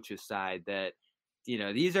from the coach's side that,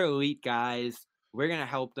 these are elite guys. We're going to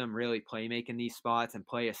help them really play making these spots and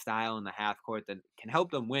play a style in the half court that can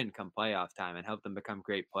help them win come playoff time and help them become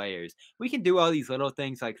great players. We can do all these little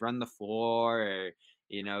things like run the floor or,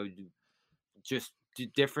 just do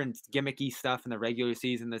different gimmicky stuff in the regular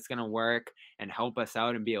season that's going to work and help us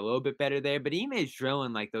out and be a little bit better there. But Ime's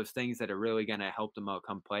drilling like those things that are really going to help them out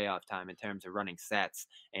come playoff time in terms of running sets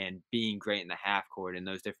and being great in the half court and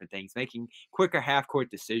those different things, making quicker half court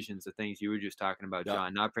decisions, the things you were just talking about,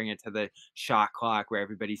 John, not bringing it to the shot clock where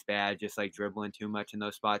everybody's bad, just like dribbling too much in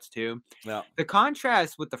those spots too. Yeah. The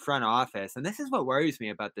contrast with the front office, and this is what worries me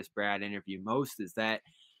about this Brad interview most, is that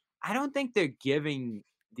I don't think they're giving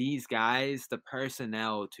these guys the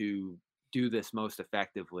personnel to do this most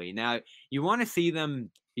effectively. Now, you want to see them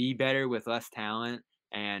be better with less talent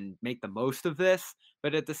and make the most of this,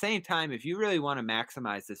 but at the same time, if you really want to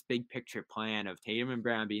maximize this big picture plan of Tatum and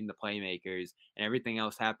Brown being the playmakers and everything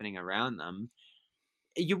else happening around them,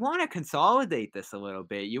 you want to consolidate this a little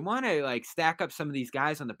bit. You want to stack up some of these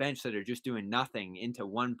guys on the bench that are just doing nothing into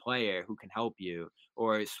one player who can help you,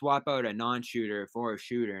 or swap out a non-shooter for a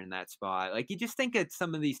shooter in that spot. You just think of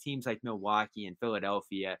some of these teams like Milwaukee and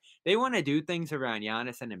Philadelphia. They want to do things around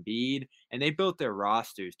Giannis and Embiid, and they built their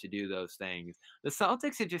rosters to do those things. The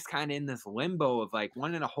Celtics are just kind of in this limbo of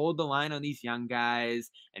wanting to hold the line on these young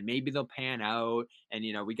guys, and maybe they'll pan out. And,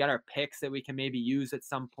 we got our picks that we can maybe use at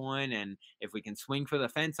some point, and if we can swing for the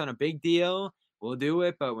fence on a big deal, we'll do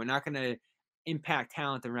it, but we're not going to impact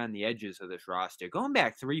talent around the edges of this roster. Going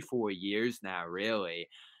back 3-4 years now, really,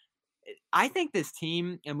 I think this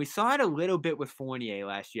team, and we saw it a little bit with Fournier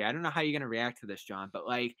last year. I don't know how you're going to react to this, John, but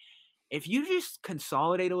if you just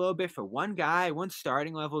consolidate a little bit for one guy, one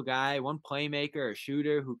starting level guy, one playmaker or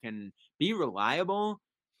shooter who can be reliable,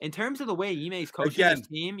 in terms of the way Ime's coaching his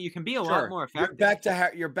team, you can be a lot more effective.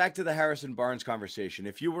 You're back to the Harrison Barnes conversation.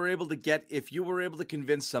 If you were able to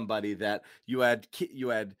convince somebody that you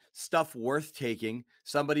had stuff worth taking,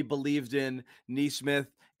 somebody believed in Nesmith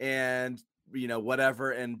and whatever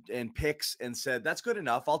and picks and said that's good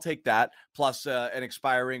enough, I'll take that plus an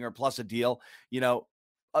expiring or plus a deal.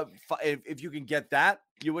 If you can get that,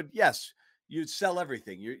 you'd sell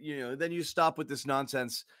everything. Then you stop with this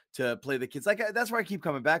nonsense to play the kids. That's where I keep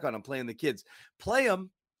coming back on. I'm playing the kids. Play them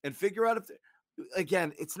and figure out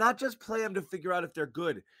it's not just play them to figure out if they're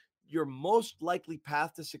good. Your most likely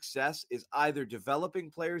path to success is either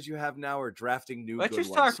developing players you have now or drafting new. Let's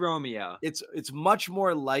just talk Romeo. It's much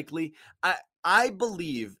more likely. I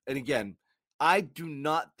believe, and again, I do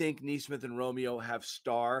not think Nesmith and Romeo have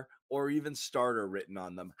star or even starter written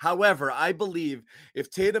on them. However, I believe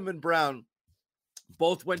if Tatum and Brown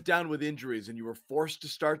both went down with injuries and you were forced to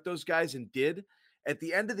start those guys and did, at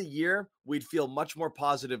the end of the year, we'd feel much more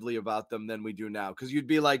positively about them than we do now. Because you'd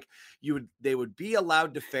be like, they would be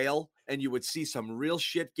allowed to fail, and you would see some real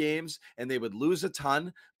shit games, and they would lose a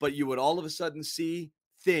ton, but you would all of a sudden see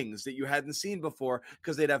things that you hadn't seen before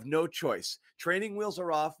because they'd have no choice. Training wheels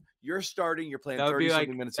are off. You're starting. You're playing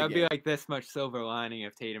 30-something minutes a game. That would be like this much silver lining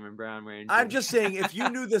if Tatum and Brown were injured. I'm just saying, if you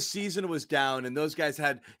knew the season was down and those guys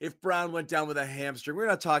if Brown went down with a hamstring, we're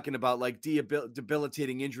not talking about like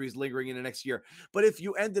debilitating injuries lingering in the next year. But if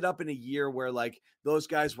you ended up in a year where like those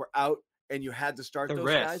guys were out and you had to start those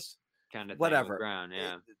guys, kind of whatever. Brown,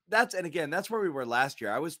 yeah. That's where we were last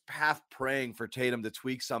year. I was half praying for Tatum to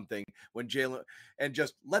tweak something when Jalen and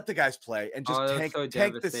just let the guys play and just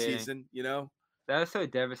tank the season, you know? That was so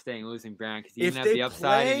devastating losing Brown because you didn't have the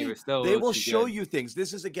upside and you were still. They will show you things.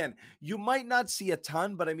 This is, again, you might not see a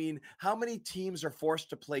ton, but I mean, how many teams are forced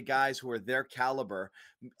to play guys who are their caliber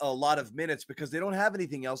a lot of minutes because they don't have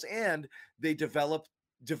anything else, and they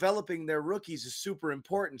developing their rookies is super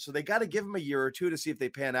important. So they got to give them a year or two to see if they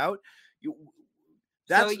pan out.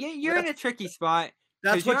 You're in a tricky spot.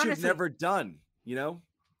 That's what you've never done, you know?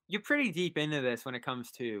 You're pretty deep into this when it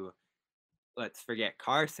comes to, let's forget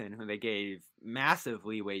Carson, who they gave massive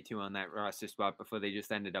leeway to on that roster spot before they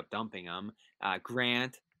just ended up dumping him.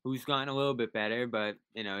 Grant, who's gotten a little bit better, but,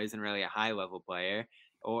 you know, isn't really a high-level player.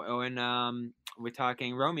 We're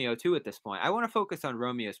talking Romeo, too, at this point. I want to focus on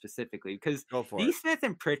Romeo specifically because Smith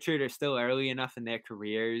and Pritchard are still early enough in their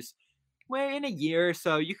careers where in a year or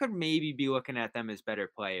so, you could maybe be looking at them as better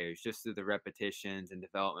players just through the repetitions and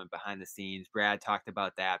development behind the scenes. Brad talked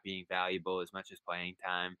about that being valuable as much as playing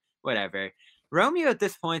time, whatever. Romeo at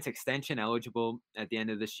this point is extension eligible at the end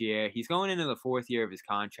of this year. He's going into the 4th year of his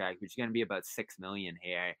contract, which is going to be about $6 million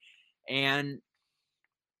here. And,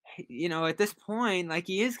 you know, at this point, like,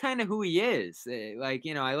 he is kind of who he is. Like,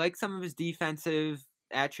 you know, I like some of his defensive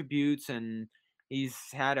attributes, and he's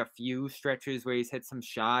had a few stretches where he's hit some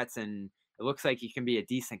shots, and it looks like he can be a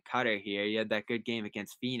decent cutter here. He had that good game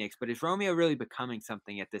against Phoenix, but is Romeo really becoming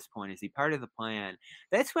something at this point? Is he part of the plan?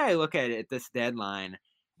 That's why I look at it at this deadline,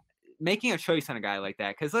 making a choice on a guy like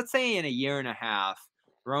that. Because let's say in a year and a half,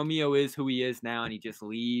 Romeo is who he is now and he just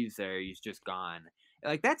leaves or he's just gone.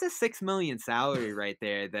 Like, that's a $6 million salary right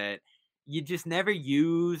there that you just never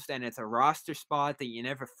used, and it's a roster spot that you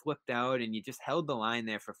never flipped out, and you just held the line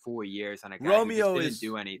there for 4 years on a guy who just didn't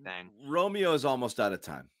do anything. Romeo is almost out of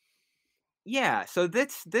time. Yeah, so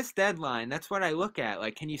this deadline, that's what I look at.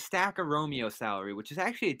 Like, can you stack a Romeo salary, which is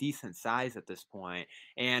actually a decent size at this point,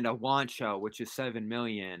 and a Juancho, which is $7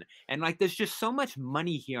 million, and like, there's just so much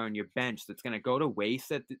money here on your bench that's going to go to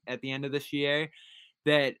waste at the end of this year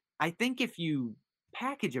that I think if you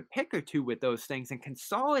package a pick or two with those things and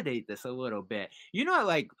consolidate this a little bit. You're not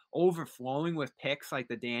like overflowing with picks like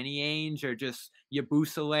the Danny Ainge or just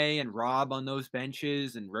Yabusele and Rob on those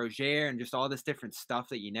benches and Rozier and just all this different stuff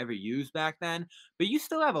that you never used back then. But you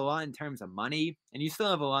still have a lot in terms of money, and you still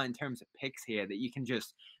have a lot in terms of picks here that you can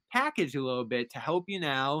just package a little bit to help you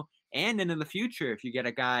now and into the future if you get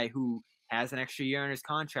a guy who has an extra year on his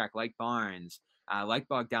contract like Barnes. Like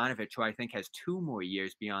Bogdanovich, who I think has 2 more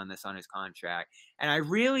years beyond this on his contract. And I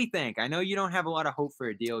really think, I know you don't have a lot of hope for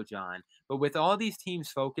a deal, John, but with all these teams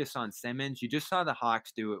focused on Simmons, you just saw the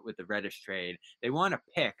Hawks do it with the Reddish trade. They want a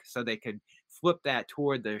pick so they could flip that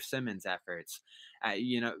toward their Simmons efforts.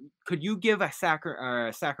 You know, could you give a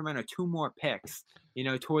Sacramento 2 more picks, you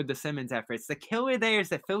know, toward the Simmons efforts? The killer there is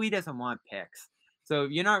that Philly doesn't want picks. So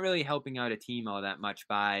you're not really helping out a team all that much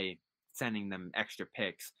by sending them extra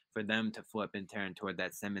picks for them to flip and turn toward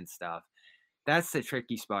that Simmons stuff. That's the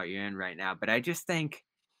tricky spot you're in right now. But I just think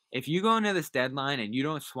if you go into this deadline and you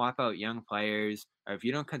don't swap out young players, or if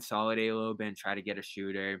you don't consolidate a little bit and try to get a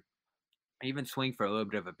shooter, even swing for a little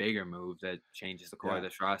bit of a bigger move that changes the core of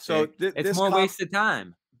this roster, so it's more wasted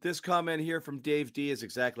time. This comment here from Dave D is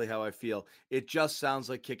exactly how I feel. It just sounds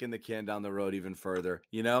like kicking the can down the road even further,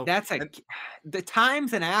 you know? The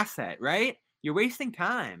time's an asset, right? You're wasting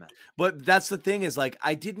time. But that's the thing is, like,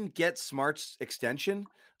 I didn't get Smart's extension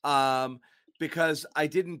because I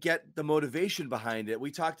didn't get the motivation behind it.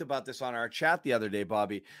 We talked about this on our chat the other day,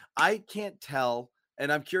 Bobby. I can't tell,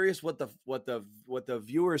 and I'm curious what the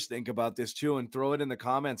viewers think about this too, and throw it in the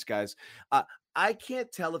comments, guys. I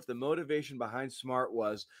can't tell if the motivation behind Smart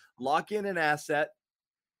was lock in an asset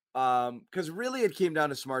Because really it came down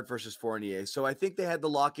to Smart versus Fournier. So I think they had to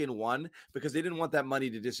lock in one because they didn't want that money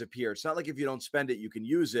to disappear. It's not like if you don't spend it, you can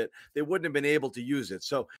use it. They wouldn't have been able to use it.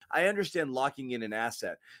 So I understand locking in an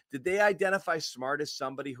asset. Did they identify Smart as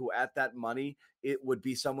somebody who at that money, it would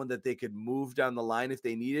be someone that they could move down the line if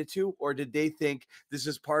they needed to? Or did they think this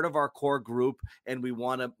is part of our core group and we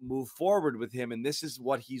want to move forward with him and this is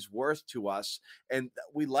what he's worth to us and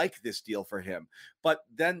we like this deal for him? But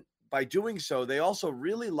then by doing so, they also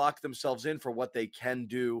really lock themselves in for what they can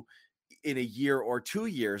do in a year or 2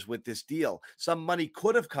 years with this deal. Some money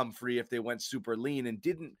could have come free if they went super lean and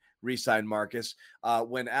didn't re-sign Marcus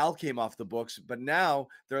when Al came off the books, but now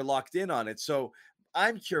they're locked in on it. So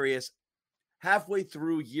I'm curious, halfway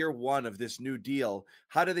through year one of this new deal,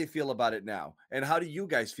 how do they feel about it now? And how do you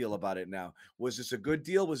guys feel about it now? Was this a good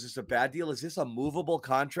deal? Was this a bad deal? Is this a movable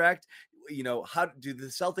contract? You know, how do the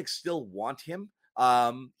Celtics still want him?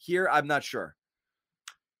 Here, I'm not sure.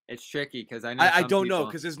 It's tricky because I know I don't know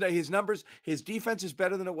because his numbers, his defense is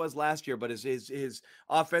better than it was last year, but his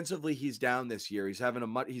offensively he's down this year. He's having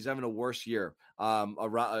a worse year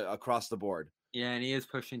across the board. Yeah, and he is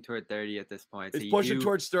pushing toward 30 at this point. It's pushing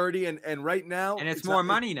towards 30, and right now, and it's more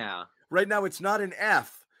money now. Right now, it's not an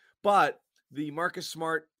F, but the Marcus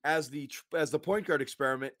Smart as the point guard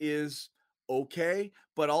experiment is okay,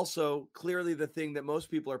 but also clearly the thing that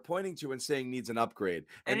most people are pointing to and saying needs an upgrade.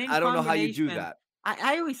 And I don't know how you do that.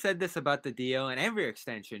 I always said this about the deal and every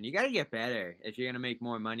extension. You got to get better if you're going to make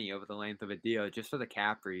more money over the length of a deal, just for the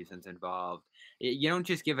cap reasons involved. You don't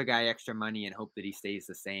just give a guy extra money and hope that he stays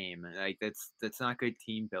the same. Like that's not good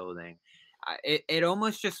team building. It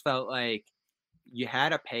almost just felt like you had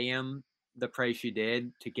to pay him the price you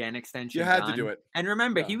did to get an extension. You had to do it. And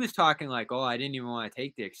remember, he was talking like, "Oh, I didn't even want to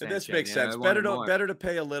take the extension." This makes sense. Better to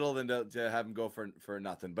pay a little than to have him go for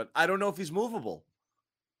nothing. But I don't know if he's movable.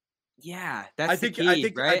 Yeah, that's the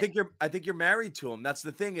key, right? I think you're married to him. That's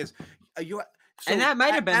the thing is, so and that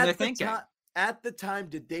might have been their thinking. At the time,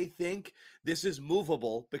 did they think this is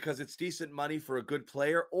movable because it's decent money for a good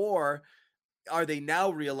player, or are they now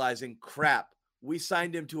realizing, crap, we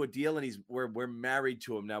signed him to a deal and we're married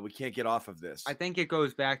to him now. We can't get off of this. I think it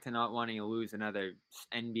goes back to not wanting to lose another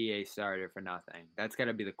NBA starter for nothing. That's got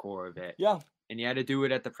to be the core of it. Yeah. And you had to do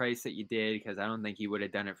it at the price that you did because I don't think he would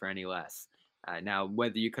have done it for any less. Now,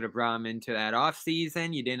 whether you could have brought him into that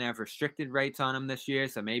offseason, you didn't have restricted rights on him this year.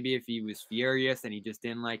 So maybe if he was furious and he just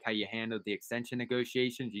didn't like how you handled the extension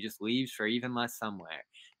negotiations, he just leaves for even less somewhere.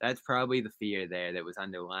 That's probably the fear there that was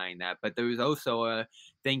underlying that. But there was also a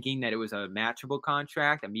thinking that it was a matchable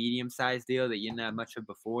contract, a medium-sized deal that you didn't have much of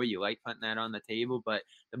before. You like putting that on the table, but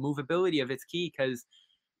the movability of it's key because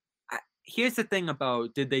here's the thing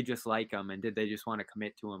about did they just like him and did they just want to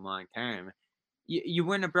commit to him long-term? You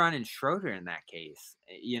wouldn't have brought in Schroeder in that case.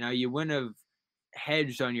 You wouldn't have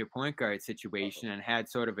hedged on your point guard situation and had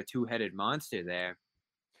sort of a two-headed monster there.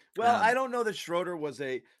 Well, I don't know that Schroeder was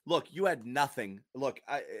look, you had nothing. Look,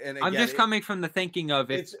 I'm just coming from the thinking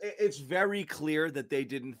of it. It's very clear that they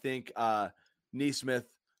didn't think Nesmith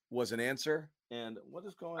was an answer. And what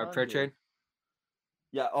is going on? Or Pritchard?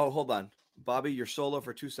 Here? Yeah. Oh, hold on. Bobby, you're solo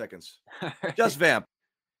for 2 seconds. Just vamp.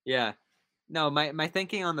 Yeah. No, my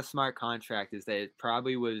thinking on the Smart contract is that it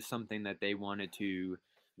probably was something that they wanted to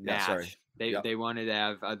match. They wanted to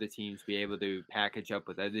have other teams be able to package up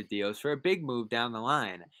with other deals for a big move down the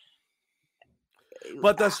line.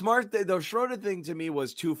 But the Schroeder thing to me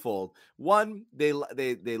was twofold. One, they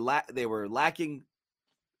were lacking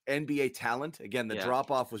NBA talent. Again, the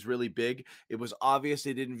drop off was really big. It was obvious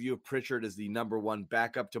they didn't view Pritchard as the number one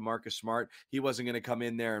backup to Marcus Smart. He wasn't going to come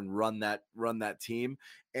in there and run that team.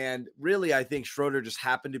 And really, I think Schroeder just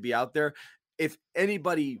happened to be out there. If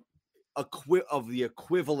anybody of the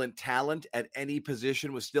equivalent talent at any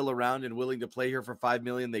position was still around and willing to play here for $5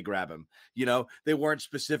 million, they grab him. They weren't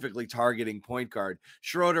specifically targeting point guard.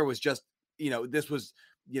 Schroeder was just, this was,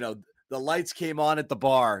 the lights came on at the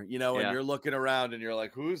bar, and you're looking around and you're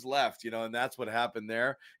like, who's left? And that's what happened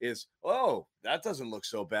there is, oh, that doesn't look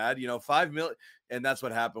so bad. $5 million. And that's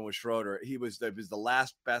what happened with Schroeder. It was the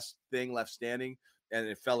last best thing left standing and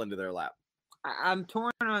it fell into their lap. I'm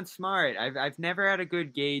torn on Smart. I've never had a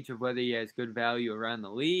good gauge of whether he has good value around the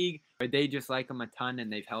league or they just like him a ton and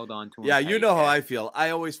they've held on to him. Yeah, you know how I feel.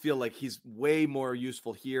 I always feel like he's way more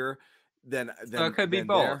useful here than so it could be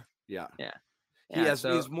both. There. Yeah.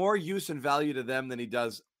 He's more use and value to them than he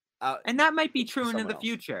does. And that might be true into the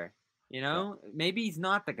future. Maybe he's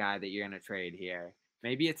not the guy that you're going to trade here.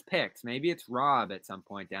 Maybe it's picks. Maybe it's Rob at some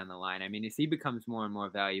point down the line. I mean, as he becomes more and more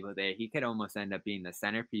valuable there, he could almost end up being the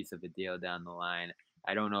centerpiece of the deal down the line.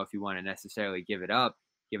 I don't know if you want to necessarily give it up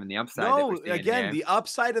given the upside that we're No, seeing again, here. the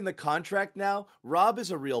upside in the contract now, Rob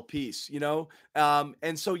is a real piece,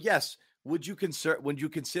 and so yes, would you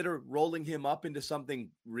consider rolling him up into something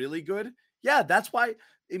really good? Yeah, that's why.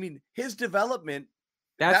 I mean, his development.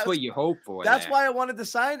 That's That's what you hope for that's there. why I wanted to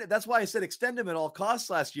sign it. That's why I said extend him at all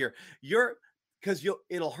costs last year. Because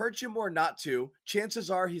it'll hurt you more not to.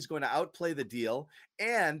 Chances are he's going to outplay the deal,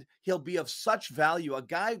 and he'll be of such value. A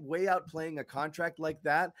guy way outplaying a contract like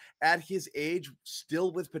that at his age,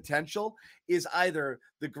 still with potential, is either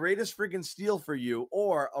the greatest friggin' steal for you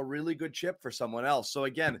or a really good chip for someone else. So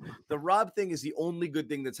again, the Rob thing is the only good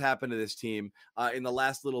thing that's happened to this team in the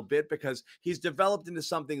last little bit, because he's developed into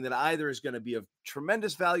something that either is going to be of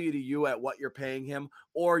tremendous value to you at what you're paying him,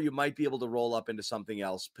 or you might be able to roll up into something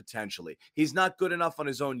else potentially. He's not good enough on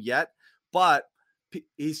his own yet, but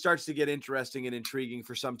he starts to get interesting and intriguing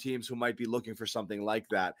for some teams who might be looking for something like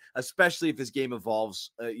that, especially if his game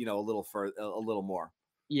evolves, a little further, a little more.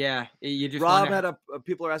 Yeah, you just Rob wonder. had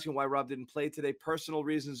people are asking why Rob didn't play today. Personal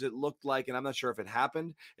reasons, it looked like, and I'm not sure if it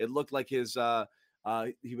happened. It looked like he was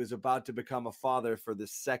about to become a father for the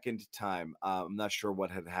second time. I'm not sure what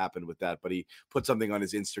had happened with that, but he put something on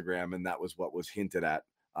his Instagram, and that was what was hinted at.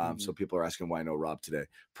 So people are asking why no Rob today.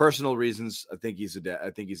 Personal reasons. I think he's a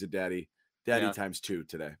daddy Yeah. times 2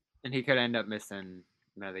 today. And he could end up missing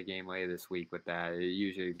another game later this week with that.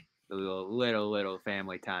 Usually a little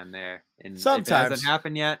family time there. And if it Sometimes. hasn't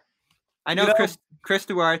happened yet. I know, Chris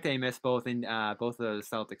Duarte missed both of the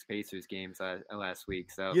Celtics Pacers games last week.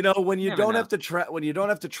 So When you never don't know.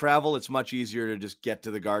 have to travel, it's much easier to just get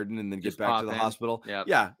to the Garden and then Just get back pop to the in. hospital. Yep.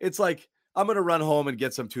 Yeah, it's like, I'm gonna run home and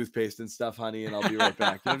get some toothpaste and stuff, honey, and I'll be right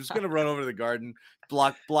back. I'm just gonna run over to the Garden,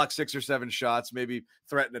 block 6 or 7 shots, maybe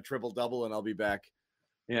threaten a triple double, and I'll be back.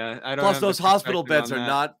 Yeah, I don't. Plus, have the those hospital perspective beds on are that.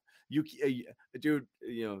 not dude.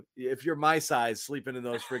 If you're my size, sleeping in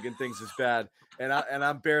those friggin' things is bad. And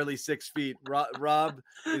I'm barely 6 feet. Rob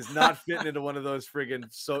is not fitting into one of those friggin'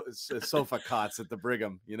 sofa cots at the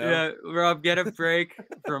Brigham. Yeah, Rob, get a break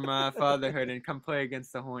from fatherhood and come play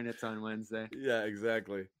against the Hornets on Wednesday. Yeah,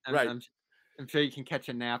 exactly. Right. I'm sure you can catch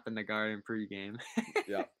a nap in the Garden pregame.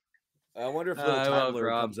 Yeah. I wonder if I little love Tyler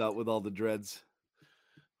Rob. comes out with all the dreads.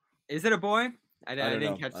 Is it a boy? I don't know.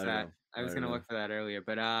 didn't catch I don't that. know. I was I don't gonna know. look for that earlier,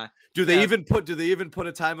 but Do they yeah. even put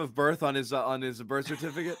a time of birth on his birth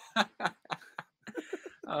certificate?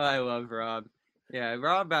 Oh, I love Rob. Yeah,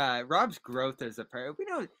 Rob's growth as a person.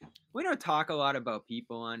 We don't talk a lot about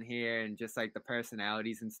people on here and just like the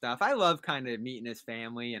personalities and stuff. I love kind of meeting his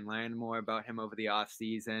family and learning more about him over the off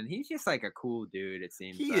season. He's just like a cool dude, it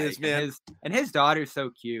seems. He like. is, man. And his daughter's so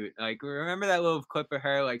cute. Like, remember that little clip of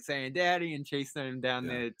her like saying "Daddy" and chasing him down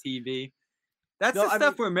the TV. That's No, the I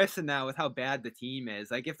stuff mean- we're missing now with how bad the team is.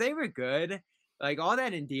 Like, if they were good, like all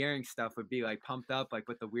that endearing stuff would be like pumped up, like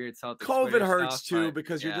with the weird Celtics. COVID Twitter hurts stuff, too, but,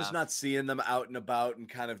 because you're yeah. just not seeing them out and about and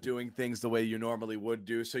kind of doing things the way you normally would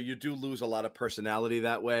do. So you do lose a lot of personality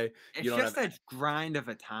that way. It's You don't just have. a grind of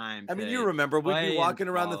a time. I mean, to you remember we'd play be and walking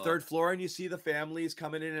around the follow. 3rd floor and you see the families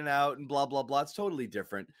coming in and out and blah blah blah. It's totally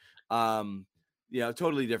different.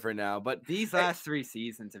 Totally different now. But These last 3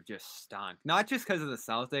 seasons have just stunk. Not just because of the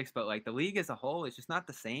Celtics, but like the league as a whole is just not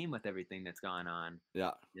the same with everything that's gone on.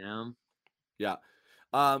 yeah, You know. yeah.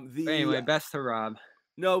 But anyway, best to Rob.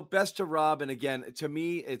 No, best to Rob. And again, to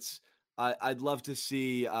me, it's I'd love to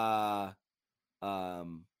see. I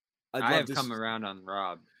have come around on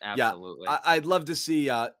Rob. Absolutely. Yeah, I'd love to see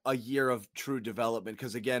a year of true development,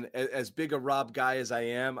 because again, as big a Rob guy as I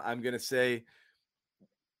am, I'm gonna say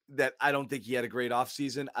that I don't think he had a great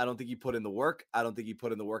offseason. I don't think he put in the work. I don't think he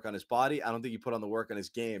put in the work on his body. I don't think he put on the work on his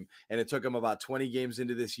game. And it took him about 20 games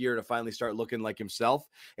into this year to finally start looking like himself.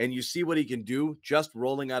 And you see what he can do just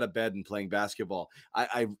rolling out of bed and playing basketball.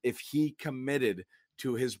 If he committed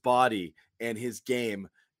to his body and his game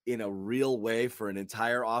in a real way for an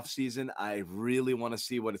entire offseason, I really want to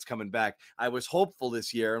see what it's coming back. I was hopeful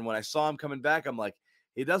this year, and when I saw him coming back, I'm like,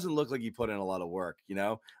 he doesn't look like he put in a lot of work,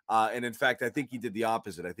 and in fact, I think he did the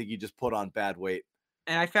opposite. I think he just put on bad weight.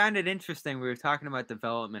 And I found it interesting. We were talking about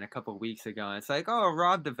development a couple of weeks ago, and it's like, oh,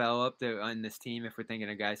 Rob developed on this team if we're thinking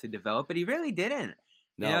of guys who develop, but he really didn't.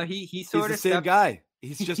 No, he sort he's of the same stepped- guy.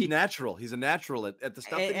 He's just natural. He's a natural at the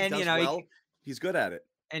stuff that he And, does he's good at it.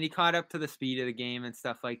 And he caught up to the speed of the game and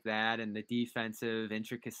stuff like that, and the defensive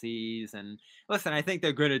intricacies. And listen, I think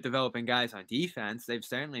they're good at developing guys on defense. They've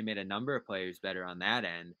certainly made a number of players better on that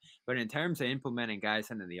end. But in terms of implementing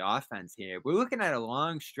guys into the offense here, we're looking at a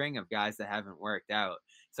long string of guys that haven't worked out.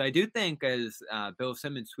 So I do think, as Bill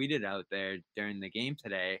Simmons tweeted out there during the game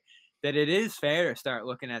today, that it is fair to start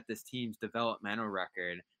looking at this team's developmental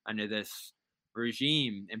record under this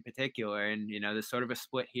regime in particular. And, there's sort of a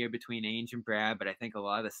split here between Ainge and Brad, but I think a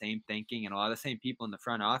lot of the same thinking and a lot of the same people in the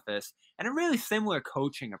front office and a really similar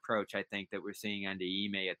coaching approach, I think, that we're seeing under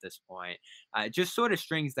Ime at this point. It just sort of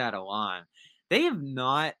strings that along. They have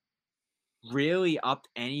not really upped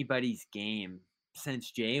anybody's game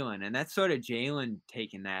since Jalen, and that's sort of Jalen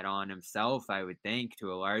taking that on himself, I would think,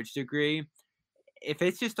 to a large degree. If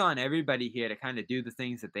it's just on everybody here to kind of do the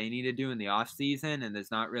things that they need to do in the off season, and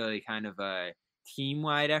there's not really kind of a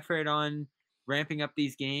team-wide effort on ramping up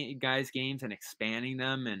these guys' games and expanding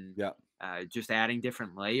them and just adding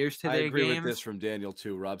different layers to their games. I agree with this from Daniel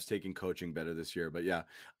too. Rob's taking coaching better this year, but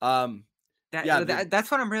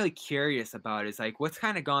that's what I'm really curious about is like what's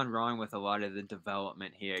kind of gone wrong with a lot of the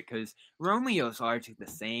development here, because Romeo's largely the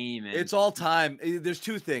same. And it's all time. There's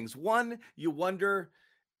two things. One, you wonder.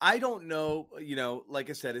 I don't know, like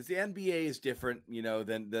I said, the NBA is different,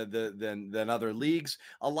 than other leagues.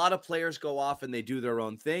 A lot of players go off and they do their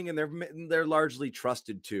own thing, and they're largely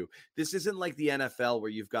trusted too. This isn't like the NFL where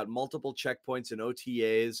you've got multiple checkpoints and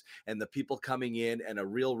OTAs and the people coming in and a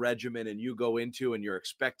real regimen, and you go into and you're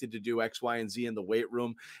expected to do X, Y, and Z in the weight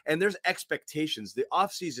room. And there's expectations. The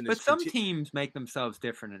offseason is. But some teams make themselves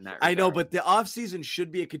different in that regard. I know, but the offseason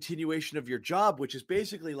should be a continuation of your job, which is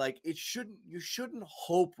basically like you shouldn't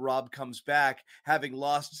hope Rob comes back having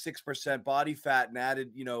lost 6% body fat and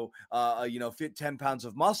added, fit 10 pounds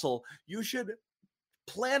of muscle. You should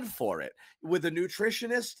plan for it with a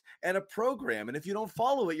nutritionist and a program. And if you don't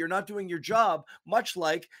follow it, you're not doing your job, much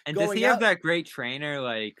like and does he have that great trainer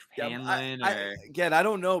like Hanlon? Again, I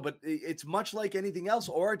don't know, but it's much like anything else,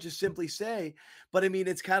 or just simply say, but I mean,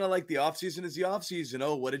 it's kind of like the offseason is the offseason.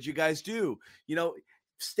 Oh, what did you guys do?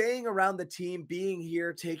 Staying around the team, being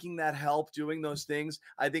here, taking that help, doing those things,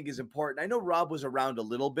 I think is important. I know Rob was around a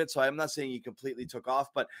little bit, so I'm not saying he completely took off,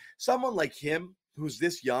 but someone like him who's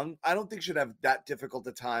this young, I don't think should have that difficult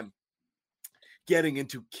a time getting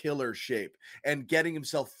into killer shape and getting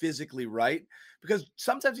himself physically right, because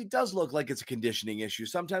sometimes he does look like it's a conditioning issue.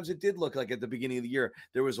 Sometimes it did look like at the beginning of the year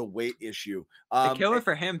there was a weight issue. The killer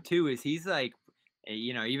for him too is he's like,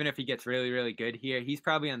 even if he gets really, really good here, he's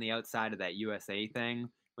probably on the outside of that USA thing,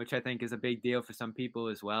 which I think is a big deal for some people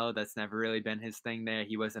as well. That's never really been his thing there.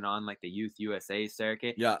 He wasn't on like the Youth USA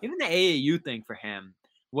circuit. Yeah. Even the AAU thing for him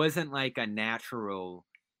wasn't like a natural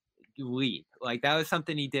leap. Like that was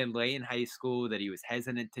something he did late in high school that he was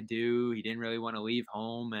hesitant to do. He didn't really want to leave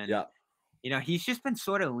home. And, he's just been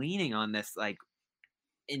sort of leaning on this like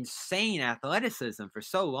insane athleticism for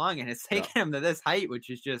so long. And it's taken him to this height,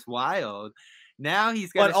 which is just wild. Now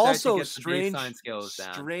he's got to get strange baseline skills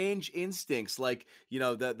down. Strange instincts, like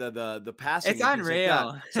the passing. It's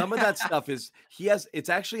unreal. Like some of that stuff is it's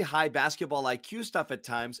actually high basketball IQ stuff at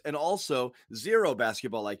times, and also zero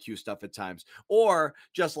basketball IQ stuff at times, or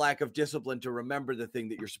just lack of discipline to remember the thing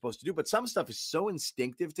that you're supposed to do. But some stuff is so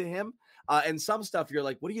instinctive to him, and some stuff you're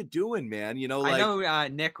like, "What are you doing, man?" I know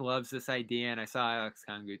Nick loves this idea, and I saw Alex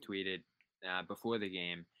Kongu tweeted before the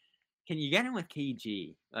game. Can you get him with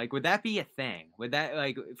KG? Like, would that be a thing? Would that,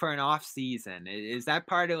 like, for an off season? Is that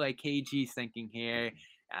part of, like, KG's thinking here?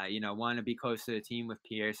 Want to be close to the team with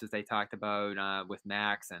Pierce, as they talked about with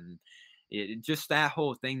Max, and just that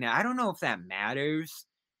whole thing. Now, I don't know if that matters,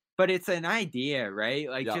 but it's an idea, right?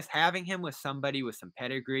 Like, just having him with somebody with some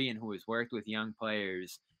pedigree and who has worked with young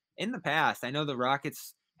players in the past. I know the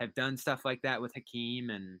Rockets have done stuff like that with Hakeem,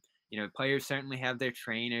 and, players certainly have their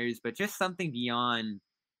trainers, but just something beyond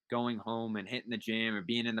going home and hitting the gym or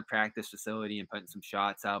being in the practice facility and putting some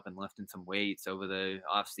shots up and lifting some weights over the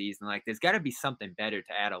off season. Like there's got to be something better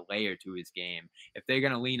to add a layer to his game if they're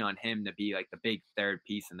going to lean on him to be like the big third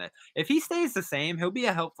piece in that. If he stays the same, he'll be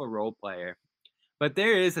a helpful role player, but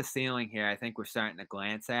there is a ceiling here. I think we're starting to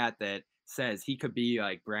glance at that says he could be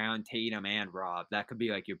like Brown, Tatum, and Rob. That could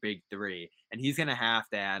be like your big three. And he's going to have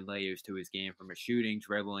to add layers to his game from a shooting,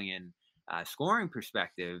 dribbling, and scoring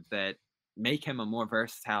perspective that make him a more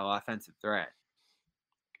versatile offensive threat.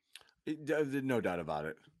 No doubt about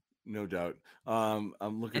it. No doubt. I'm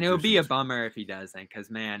looking, and it'll be a bummer if he doesn't, because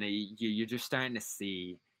man, you're just starting to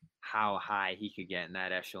see how high he could get in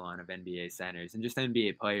that echelon of NBA centers and just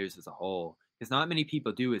NBA players as a whole. Because not many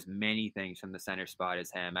people do as many things from the center spot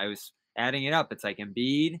as him. I was adding it up. It's like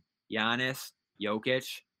Embiid, Giannis,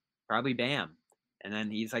 Jokic, probably Bam, and then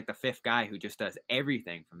he's like the fifth guy who just does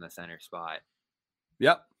everything from the center spot.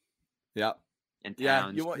 Yep. And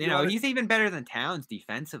Towns, he's even better than Towns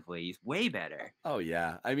defensively. He's way better. Oh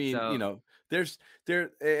yeah. I mean,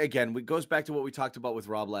 it goes back to what we talked about with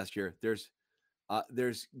Rob last year.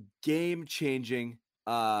 There's game changing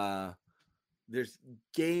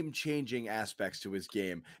aspects to his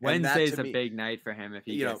game. Wednesday's a big night for him if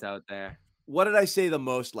he gets out there. what did I say the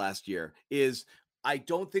most last year is I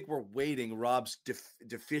don't think we're weighting Rob's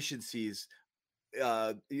deficiencies.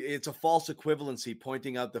 It's a false equivalency,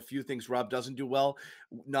 pointing out the few things Rob doesn't do well,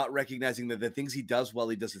 not recognizing that the things he does well,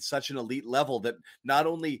 he does at such an elite level that not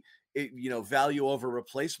only value over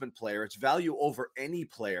replacement player, it's value over any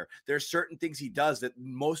player. There's certain things he does that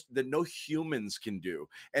no humans can do,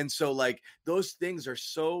 and so like those things are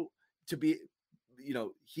so to be.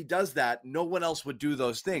 He does that. No one else would do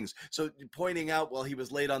those things. So pointing out, well, he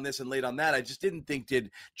was late on this and late on that, I just didn't think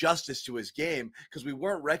did justice to his game because we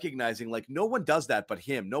weren't recognizing like no one does that but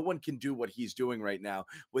him. No one can do what he's doing right now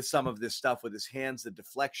with some of this stuff with his hands, the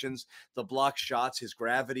deflections, the block shots, his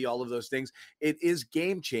gravity, all of those things. It is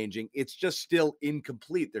game changing. It's just still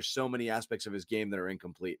incomplete. There's so many aspects of his game that are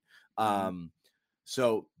incomplete.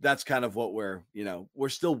 So that's kind of what we're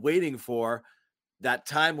still waiting for. That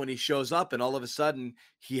time when he shows up and all of a sudden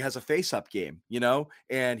he has a face-up game,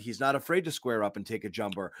 and he's not afraid to square up and take a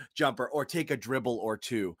jumper or take a dribble or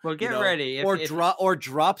two. Well, get ready. Or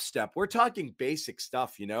drop step. We're talking basic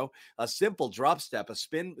stuff, a simple drop step, a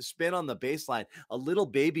spin on the baseline, a little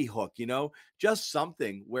baby hook, just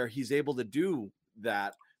something where he's able to do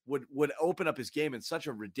that would open up his game in such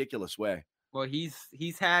a ridiculous way. Well,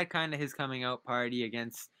 he's had kind of his coming out party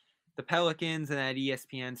against the Pelicans and that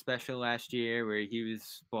ESPN special last year where he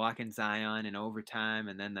was blocking Zion in overtime,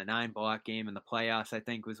 and then the 9-block game in the playoffs, I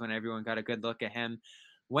think, was when everyone got a good look at him.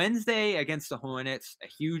 Wednesday against the Hornets, a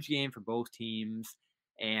huge game for both teams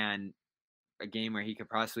and a game where he could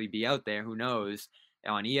possibly be out there, who knows,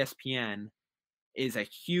 on ESPN is a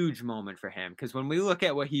huge moment for him because when we look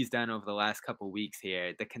at what he's done over the last couple of weeks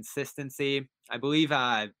here, the consistency, I believe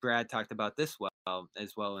Brad talked about this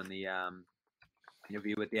as well in the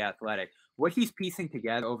interview with The Athletic. What he's piecing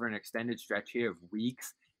together over an extended stretch here of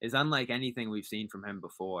weeks is unlike anything we've seen from him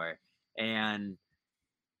before. And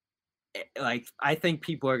I think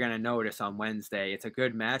people are going to notice on Wednesday. It's a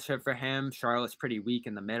good matchup for him. Charlotte's pretty weak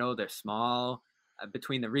in the middle. They're small.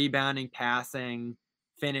 Between the rebounding, passing,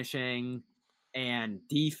 finishing, and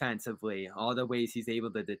defensively, all the ways he's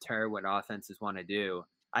able to deter what offenses want to do.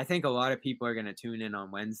 I think a lot of people are going to tune in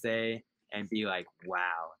on Wednesday and be like,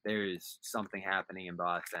 wow, there's something happening in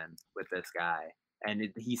Boston with this guy. And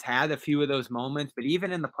he's had a few of those moments, but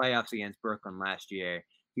even in the playoffs against Brooklyn last year,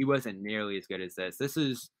 he wasn't nearly as good as this. This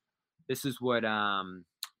is what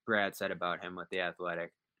Brad said about him with The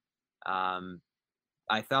Athletic.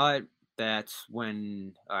 I thought that's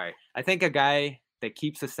when, all right, I think a guy that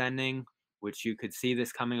keeps ascending, which you could see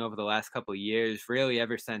this coming over the last couple of years, really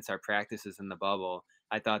ever since our practices in the bubble,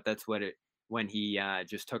 I thought that's when he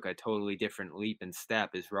just took a totally different leap and step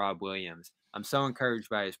is Rob Williams. I'm so encouraged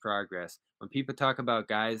by his progress. When people talk about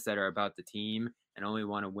guys that are about the team and only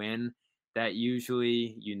want to win, that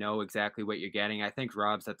usually you know exactly what you're getting. I think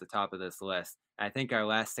Rob's at the top of this list. I think our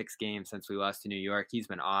last 6 games since we lost to New York, he's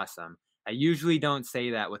been awesome. I usually don't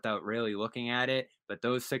say that without really looking at it, but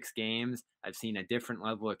those 6 games, I've seen a different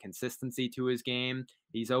level of consistency to his game.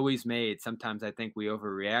 He's always made, sometimes I think we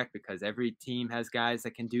overreact because every team has guys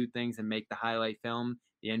that can do things and make the highlight film.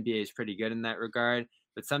 The NBA is pretty good in that regard,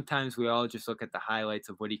 but sometimes we all just look at the highlights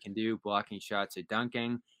of what he can do, blocking shots or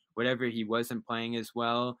dunking, whatever he wasn't playing as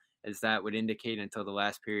well as that would indicate until the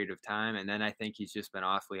last period of time. And then I think he's just been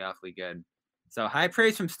awfully, awfully good. So high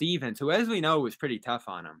praise from Stevens, who, as we know, was pretty tough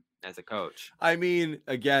on him as a coach. I mean,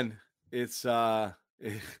 again, it's so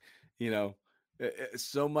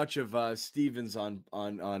much of Stevens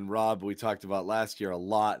on Rob we talked about last year a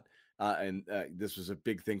lot, and this was a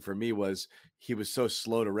big thing for me was he was so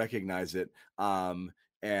slow to recognize it,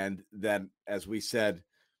 and then as we said,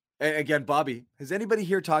 again, Bobby, has anybody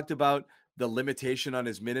here talked about the limitation on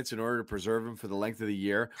his minutes in order to preserve him for the length of the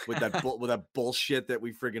year with that with that bullshit that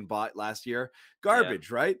we friggin' bought last year?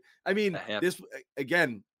 Garbage, right? I mean, this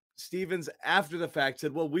again, Stevens after the fact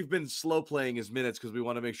said, well, we've been slow playing his minutes because we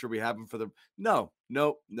want to make sure we have him for the no.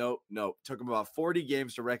 Took him about 40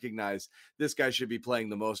 games to recognize this guy should be playing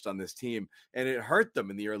the most on this team. And it hurt them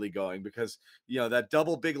in the early going because, that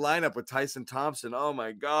double big lineup with Tyson Thompson. Oh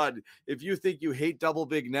my God. If you think you hate double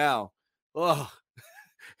big now,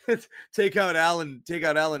 take out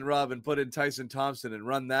Allen Robb and put in Tyson Thompson and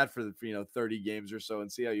run that for 30 games or so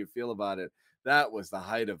and see how you feel about it. That was the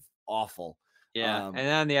height of awful. Yeah, and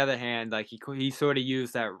on the other hand, like he sort of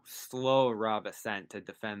used that slow Rob ascent to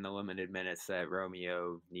defend the limited minutes that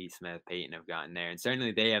Romeo, Neesmith, Payton have gotten there, and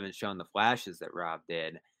certainly they haven't shown the flashes that Rob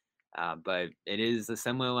did. But it is a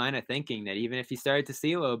similar line of thinking that even if he started to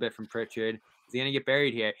see a little bit from Pritchard, Is he going to get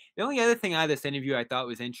buried here? The only other thing out of this interview I thought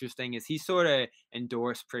was interesting is he sort of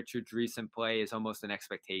endorsed Pritchard's recent play as almost an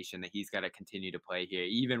expectation that he's got to continue to play here,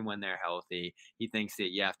 even when they're healthy. He thinks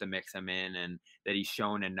that you have to mix him in and that he's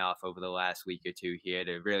shown enough over the last week or two here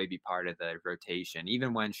to really be part of the rotation,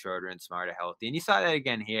 even when Schroeder and Smart are healthy. And you saw that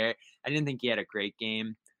again here. I didn't think he had a great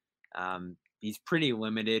game. He's pretty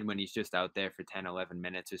limited when he's just out there for 10, 11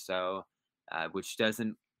 minutes or so, which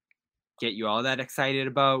doesn't get you all that excited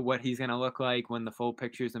about what he's going to look like when the full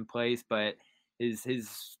picture's in place. But his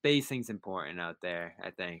spacing's important out there,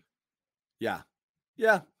 I think. Yeah.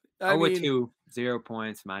 I mean, 2, 0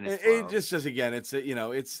 points, minus 12. It just says again, it's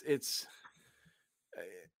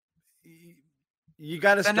you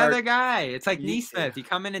got to start another guy. It's like Neesmith. You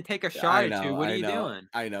come in and take a shot or two. What are you doing?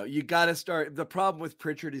 I know. You got to start. The problem with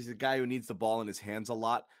Pritchard is the guy who needs the ball in his hands a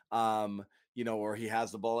lot. Or he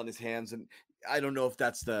has the ball in his hands, and I don't know if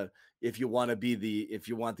that's if you want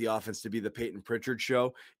the offense to be the Peyton Pritchard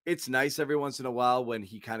show. It's nice every once in a while when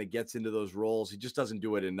he kind of gets into those roles. He just doesn't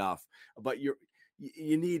do it enough. But you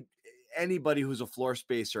need anybody who's a floor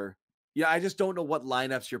spacer. Yeah, I just don't know what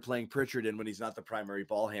lineups you're playing Pritchard in when he's not the primary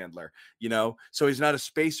ball handler, so he's not a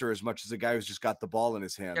spacer as much as a guy who's just got the ball in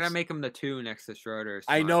his hands. Gonna make him the 2 next to Schroeder.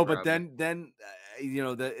 I know, but then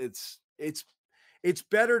it's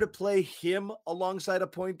better to play him alongside a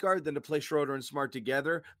point guard than to play Schroeder and Smart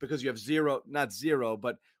together because you have not zero,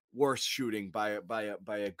 but worse shooting by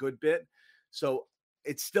a good bit. So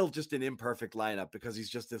it's still just an imperfect lineup because he's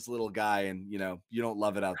just this little guy, and you don't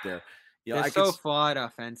love it out there. They're so flawed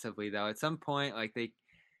offensively, though. At some point, like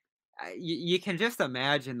you can just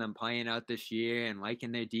imagine them playing out this year and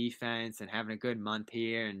liking their defense and having a good month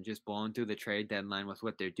here and just blowing through the trade deadline with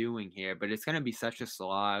what they're doing here. But it's going to be such a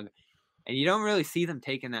slog, and you don't really see them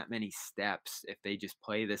taking that many steps if they just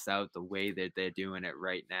play this out the way that they're doing it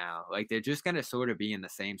right now. Like they're just going to sort of be in the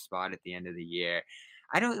same spot at the end of the year.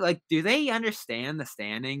 I don't do they understand the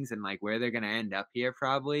standings and like where they're going to end up here?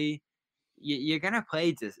 Probably. You're going to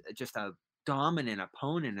play just a dominant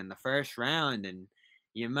opponent in the first round, and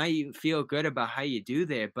you might feel good about how you do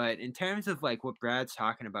there. But in terms of like what Brad's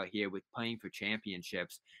talking about here with playing for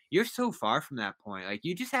championships, you're so far from that point. Like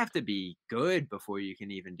you just have to be good before you can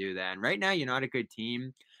even do that. And right now you're not a good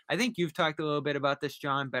team. I think you've talked a little bit about this,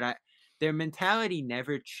 John, but their mentality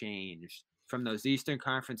never changed from those Eastern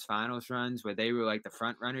Conference Finals runs where they were like the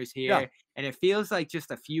front runners here. Yeah. And it feels like just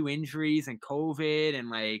a few injuries and COVID and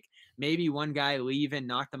like maybe one guy leaving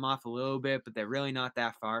knocked them off a little bit, but they're really not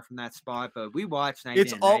that far from that spot. But we watch night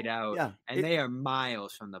in and night out, and they are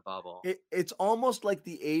miles from the bubble. It's almost like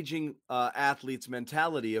the aging athlete's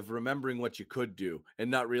mentality of remembering what you could do and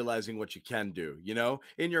not realizing what you can do.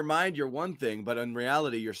 In your mind, you're one thing, but in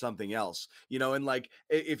reality, you're something else. And like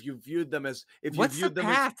if you viewed them as what's the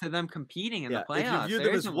path to them competing in the playoffs? If you view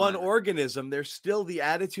them as one organism, there's still the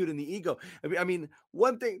attitude and the ego. I mean,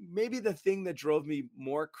 one thing, maybe the thing that drove me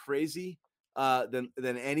more crazy than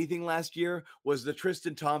anything last year was the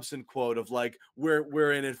Tristan Thompson quote of like,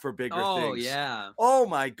 we're in it for bigger things. Oh, yeah. Oh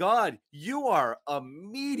my God, you are a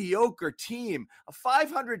mediocre team.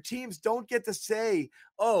 500 teams don't get to say,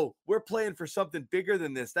 oh, we're playing for something bigger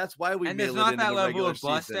than this. That's why we mail it into the regular season. And there's not that level of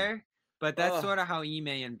bluster. But that's sort of how Ime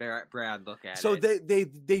and Brad look at it. So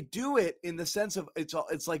they do it in the sense of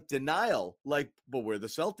it's like denial, like, but we're the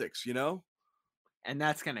Celtics, And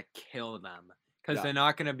that's gonna kill them because they're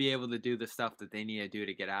not gonna be able to do the stuff that they need to do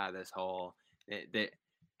to get out of this hole.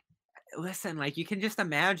 Listen, like you can just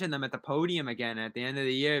imagine them at the podium again at the end of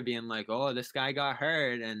the year, being like, "Oh, this guy got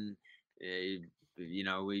hurt," and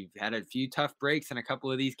we've had a few tough breaks in a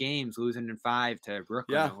couple of these games, losing in 5 to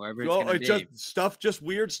Brooklyn or whoever it's going to be. Just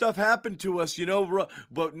weird stuff happened to us,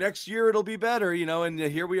 but next year it'll be better, and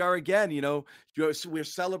here we are again, we're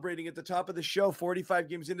celebrating at the top of the show, 45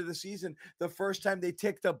 games into the season, the first time they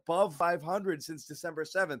ticked above 500 since December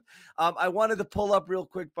 7th. I wanted to pull up real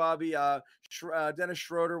quick, Bobby. Dennis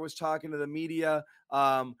Schroeder was talking to the media.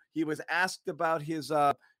 He was asked about his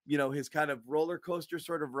his kind of roller coaster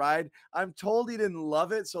sort of ride. I'm told he didn't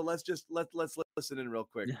love it, so let's listen in real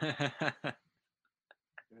quick. In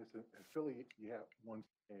Philly, you have one,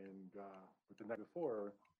 and but the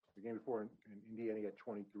game before in Indiana, you had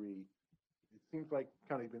 23. It seems like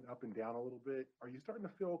kind of been up and down a little bit. Are you starting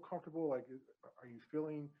to feel comfortable? Like, are you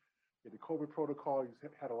feeling the COVID protocol?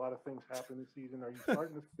 You've had a lot of things happen this season. Are you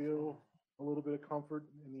starting to feel a little bit of comfort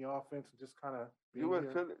in the offense and just kind of you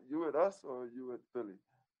with Philly? You with us or you with Philly?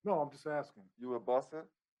 No, I'm just asking. You with Boston?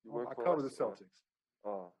 I cover the Celtics.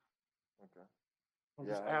 Oh, okay. I'm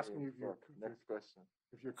just asking you next question.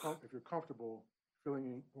 If you're comfortable,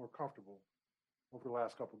 feeling more comfortable over the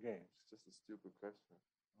last couple games. It's just a stupid question.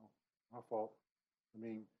 Oh, my fault. I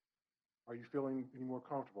mean, Are you feeling any more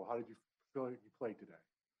comfortable? How did you feel like you played today?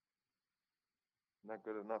 Not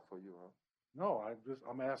good enough for you, huh? No,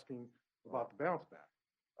 I'm asking about the bounce back.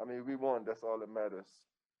 I mean, we won. That's all that matters.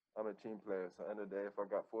 I'm a team player. So, end of the day, if I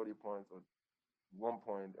got 40 points or 1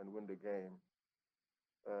 point and win the game,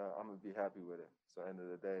 I'm going to be happy with it. So, end of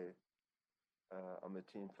the day, I'm a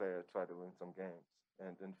team player, try to win some games.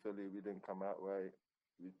 And in Philly, we didn't come out right.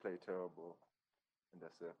 We played terrible. And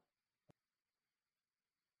that's it.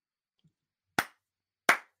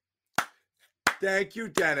 Thank you,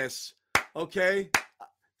 Dennis. Okay.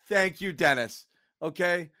 Thank you, Dennis.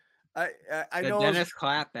 Okay. I know Dennis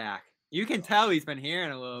clapback. You can tell he's been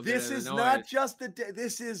hearing a little bit. This is not just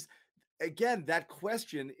this is, again, that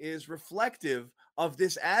question is reflective of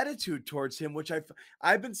this attitude towards him, which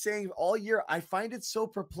I've been saying all year. I find it so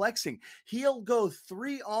perplexing. He'll go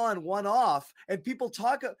 3 on, 1 off, and people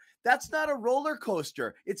talk. That's not a roller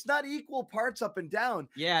coaster. It's not equal parts up and down.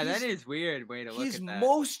 Yeah, that is weird way to look at that. He's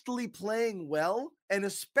mostly playing well, and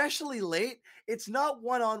especially late. It's not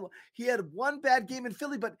 1 on. He had 1 bad game in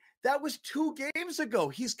Philly, but that was 2 games ago.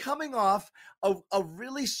 He's coming off a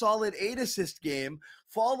really solid 8 assist game,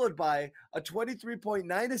 followed by a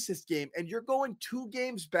 23.9 assist game. And you're going 2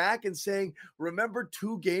 games back and saying, remember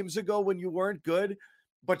 2 games ago when you weren't good,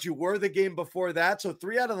 but you were the game before that. So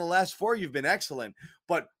 3 out of the last 4, you've been excellent.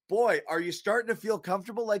 But boy, are you starting to feel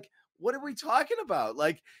comfortable? Like, what are we talking about?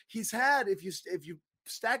 Like, he's had, if you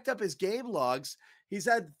stacked up his game logs, he's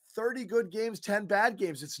had 30 good games, 10 bad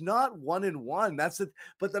games. It's not 1 and 1. That's it.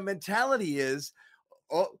 But the mentality is,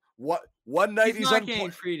 one night he's not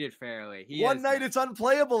getting treated fairly. One night it's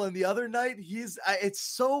unplayable, and the other night it's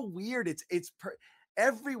so weird. It's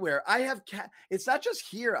everywhere. It's not just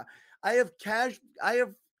here. I have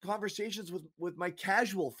conversations with my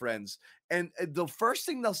casual friends, and the first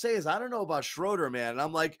thing they'll say is, I don't know about Schroeder, man. And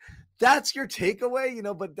I'm like, that's your takeaway,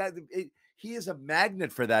 but he is a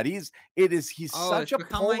magnet for that. He's such a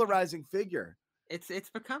polarizing figure. It's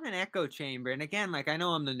become an echo chamber. And again, like, I know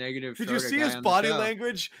I'm the negative. Did you see his body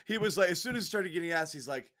language? He was like, as soon as he started getting asked, he's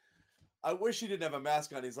like, I wish he didn't have a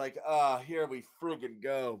mask on. He's like, here we friggin'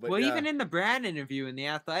 go. But even in the Brad interview in The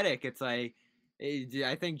Athletic, it's like,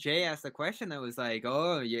 I think Jay asked the question that was like,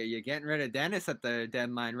 oh, you're getting rid of Dennis at the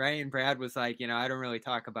deadline, right? And Brad was like, I don't really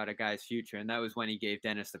talk about a guy's future. And that was when he gave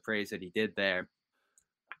Dennis the praise that he did there.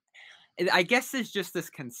 I guess there's just this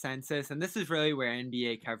consensus, and this is really where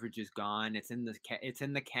NBA coverage is gone. It's in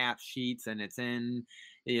the cap sheets, and it's in,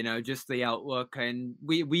 just the outlook. And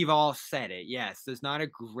we've all said it. Yes, there's not a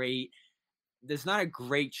great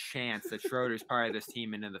chance that Schroeder's part of this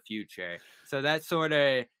team into the future. So that sort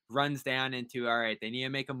of runs down into, all right, they need to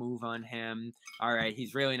make a move on him. All right,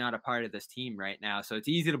 he's really not a part of this team right now. So it's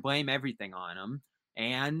easy to blame everything on him.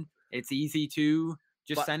 And it's easy to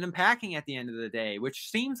just send him packing at the end of the day, which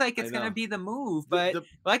seems like it's going to be the move. But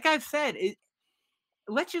like I've said,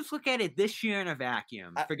 let's just look at it this year in a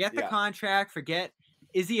vacuum. Forget the contract.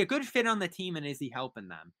 Is he a good fit on the team, and is he helping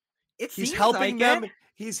them? He's helping them.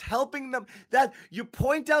 He's helping them. That you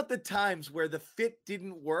point out the times where the fit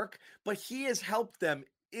didn't work, but he has helped them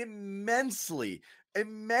immensely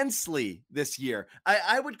this year.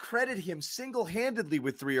 I would credit him single-handedly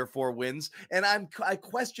with 3 or 4 wins, and I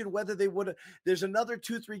question whether they would have. There's another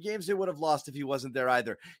 2-3 games they would have lost if he wasn't there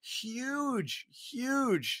either. Huge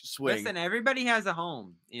swing. Listen, everybody has a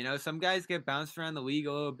home. Some guys get bounced around the league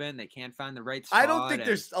a little bit, and they can't find the right spot. I don't think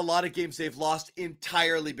there's a lot of games they've lost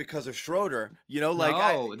entirely because of Schroeder.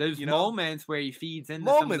 There's moments where he feeds into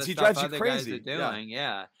some of the he stuff drives you other crazy. Guys are doing.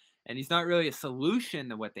 Yeah. And he's not really a solution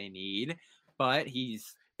to what they need. But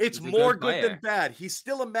it's more good than bad. He's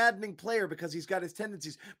still a maddening player because he's got his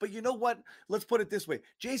tendencies. But you know what? Let's put it this way.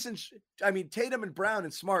 Tatum and Brown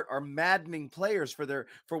and Smart are maddening players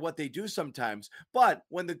for what they do sometimes. But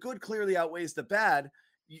when the good clearly outweighs the bad,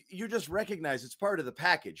 you just recognize it's part of the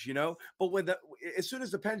package, But as soon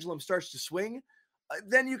as the pendulum starts to swing,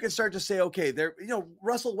 then you can start to say, okay,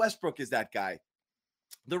 Russell Westbrook is that guy.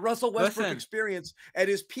 The Russell Westbrook experience at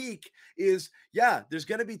his peak is, there's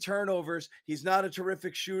going to be turnovers. He's not a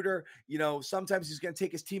terrific shooter. Sometimes he's going to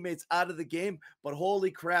take his teammates out of the game, but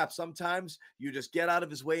holy crap, sometimes you just get out of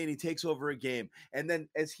his way and he takes over a game. And then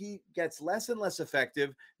as he gets less and less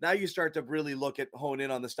effective, now you start to really hone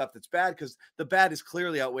in on the stuff that's bad, because the bad is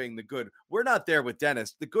clearly outweighing the good. We're not there with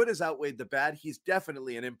Dennis. The good has outweighed the bad. He's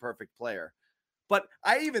definitely an imperfect player. But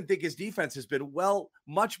I even think his defense has been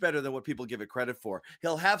much better than what people give it credit for.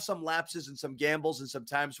 He'll have some lapses and some gambles and some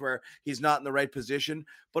times where he's not in the right position.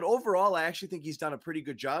 But overall, I actually think he's done a pretty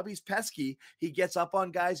good job. He's pesky. He gets up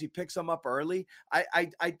on guys. He picks them up early. I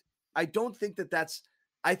don't think that's.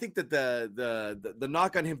 I think that the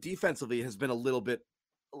knock on him defensively has been a little bit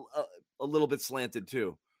a little bit slanted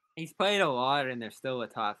too. He's played a lot, and they're still a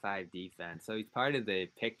top 5 defense. So he's part of the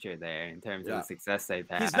picture there in terms of the success they've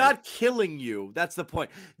had. He's not killing you. That's the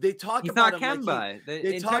point. They talk about him like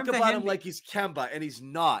they talk about him like he's Kemba, and he's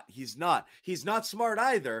not. He's not. He's not smart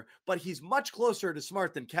either, but he's much closer to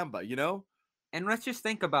smart than Kemba, you know? And let's just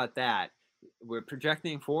think about that. We're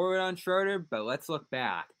projecting forward on Schroeder, but let's look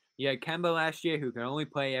back. You had Kemba last year who could only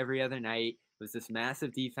play every other night, was this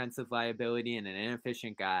massive defensive liability and an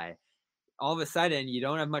inefficient guy. All of a sudden, you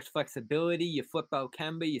don't have much flexibility. You flip out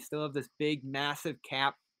Kemba. You still have this big, massive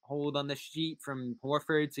cap hold on the sheet from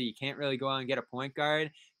Horford, so you can't really go out and get a point guard.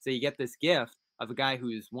 So you get this gift of a guy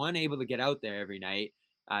who's, 1, able to get out there every night,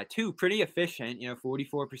 2, pretty efficient,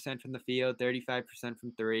 44% from the field, 35%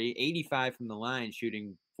 from 3, 85 from the line,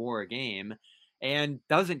 shooting 4 a game, and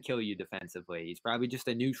doesn't kill you defensively. He's probably just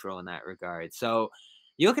a neutral in that regard. So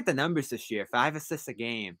you look at the numbers this year, 5 assists a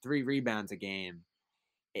game, 3 rebounds a game.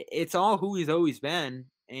 It's all who he's always been,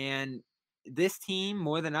 and this team,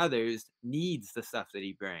 more than others, needs the stuff that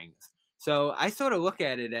he brings. So I sort of look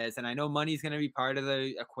at it as, and I know money's going to be part of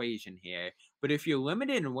the equation here, but if you're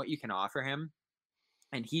limited in what you can offer him,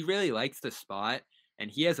 and he really likes the spot, and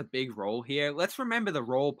he has a big role here, let's remember the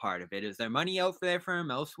role part of it. Is there money out there for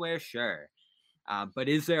him elsewhere? Sure. But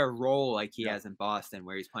is there a role like he has in Boston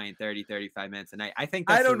where he's playing 30, 35 minutes a night? I think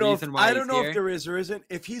that's the reason why I don't know if there is or isn't.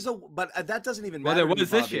 If he's but that doesn't even matter. Well, there was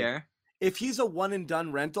this year. If he's a one and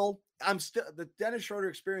done rental, the Dennis Schroeder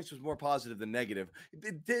experience was more positive than negative.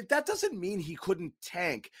 That doesn't mean he couldn't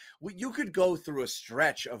tank. You could go through a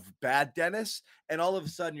stretch of bad Dennis, and all of a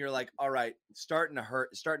sudden you're like, all right, starting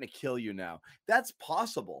to kill you now. That's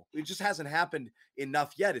possible. It just hasn't happened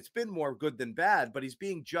enough yet. It's been more good than bad, but he's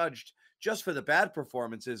being judged just for the bad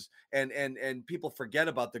performances, and people forget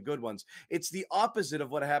about the good ones. It's the opposite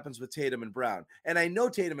of what happens with Tatum and Brown. And I know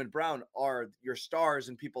Tatum and Brown are your stars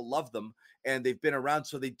and people love them and they've been around,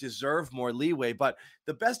 so they deserve more leeway. But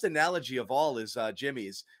the best analogy of all is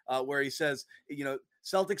Jimmy's, where he says,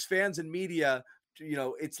 Celtics fans and media,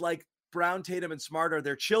 it's like Brown, Tatum, and Smart are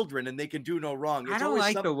their children, and they can do no wrong. I don't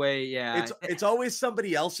like the way, It's always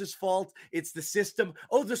somebody else's fault. It's the system.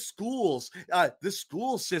 Oh, the school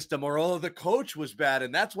system, or the coach was bad,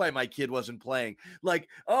 and that's why my kid wasn't playing. Like,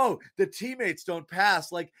 oh, the teammates don't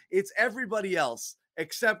pass. Like, it's everybody else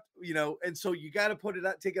except, and so you got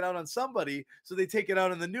to take it out on somebody. So they take it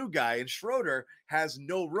out on the new guy, and Schroeder has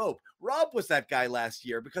no rope. Rob was that guy last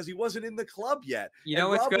year because he wasn't in the club yet.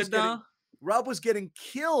 What's good though? Rob was getting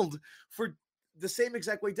killed for the same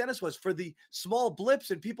exact way Dennis was, for the small blips,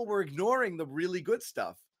 and people were ignoring the really good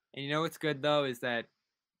stuff. And what's good, though, is that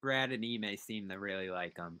Brad and Ime seem to really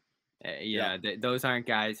like him. Those aren't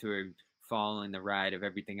guys who are following the ride of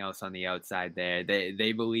everything else on the outside there.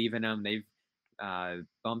 They believe in him. They've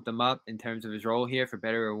bumped him up in terms of his role here, for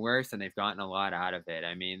better or worse, and they've gotten a lot out of it.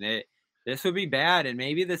 I mean, this would be bad, and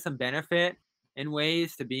maybe there's some benefit in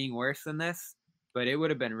ways to being worse than this. But it would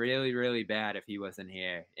have been really, really bad if he wasn't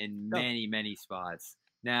here in many, many spots.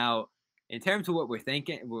 Now, in terms of what we're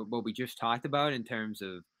thinking, what we just talked about in terms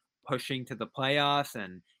of pushing to the playoffs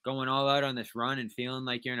and going all out on this run and feeling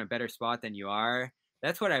like you're in a better spot than you are,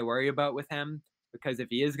 that's what I worry about with him. Because if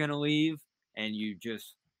he is going to leave and you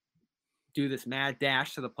just do this mad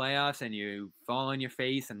dash to the playoffs and you fall on your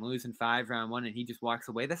face and lose in 5 round 1 and he just walks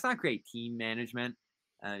away, that's not great team management.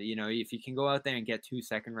 If you can go out there and get 2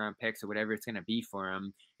 second-round picks or whatever it's going to be for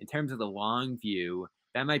him, in terms of the long view,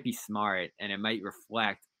 that might be smart, and it might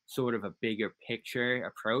reflect sort of a bigger picture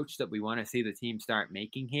approach that we want to see the team start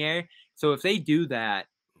making here. So if they do that,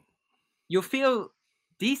 you'll feel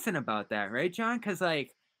decent about that, right, John? Because,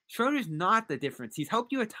 Schroeder's not the difference. He's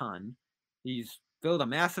helped you a ton. He's filled a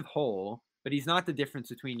massive hole, but he's not the difference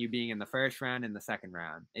between you being in the first round and the second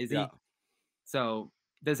round, is he? So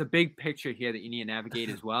there's a big picture here that you need to navigate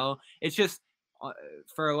as well. It's just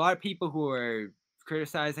for a lot of people who are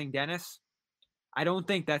criticizing Dennis, I don't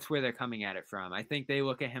think that's where they're coming at it from. I think they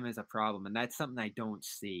look at him as a problem, and that's something I don't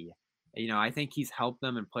see. I think he's helped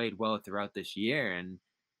them and played well throughout this year, and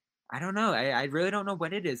I don't know. I really don't know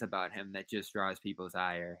what it is about him that just draws people's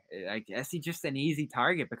ire. I guess he's just an easy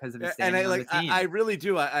target because of his standing on the team. I really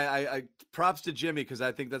do. I props to Jimmy, because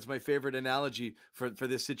I think that's my favorite analogy for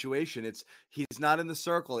this situation. He's not in the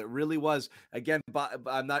circle. It really was. Again,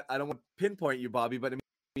 I don't want to pinpoint you, Bobby, but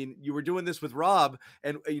I mean, you were doing this with Rob,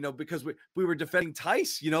 and because we were defending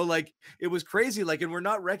Tice, it was crazy. And we're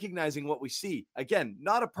not recognizing what we see. Again,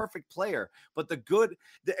 not a perfect player, but the good.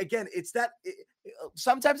 It's that.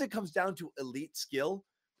 Sometimes it comes down to elite skill.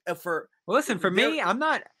 For me, I'm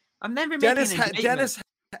never Dennis making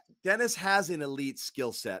Dennis has an elite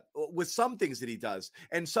skill set. with some things that he does,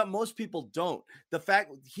 and most people don't. The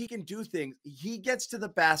fact he can do things, he gets to the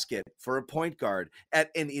basket for a point guard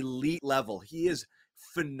at an elite level. He is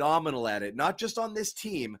phenomenal at it. Not just on this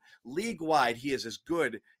team, league wide, he is as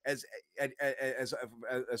good as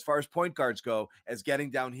far as point guards go as getting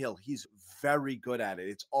downhill. He's very good at it.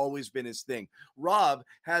 It's always been his thing. Rob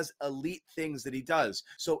has elite things that he does,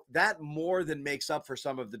 so that more than makes up for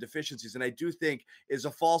some of the deficiencies. And I do think is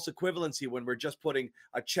a false equivalency when we're just putting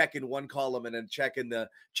a check in one column and then check in the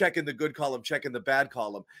good column, check in the bad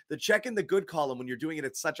column. The check in the good column, when you're doing it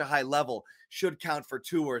at such a high level, should count for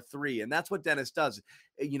 2 or 3, and that's what Dennis does.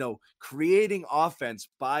 Creating offense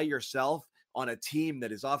by yourself on a team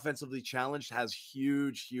that is offensively challenged has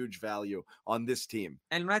huge value on this team.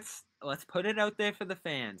 And let's put it out there for the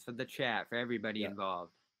fans, for the chat, for everybody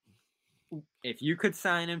involved. If you could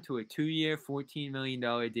sign him to a 2-year, $14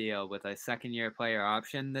 million deal with a second-year player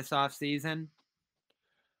option this offseason,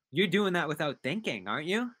 you're doing that without thinking, aren't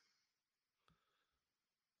you?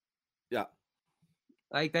 Yeah.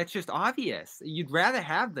 Like, that's just obvious. You'd rather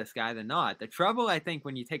have this guy than not. The trouble, I think,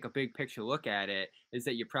 when you take a big picture look at it, is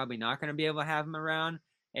that you're probably not going to be able to have him around.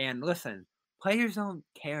 And listen, players don't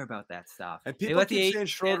care about that stuff. And people keep saying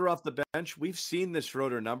Schroeder off the bench. We've seen the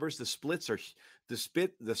Schroeder numbers. The splits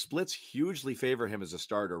hugely favor him as a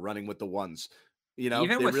starter, running with the ones. Even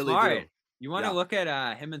they with really Smart, do. You want to look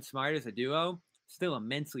at him and Smart as a duo. Still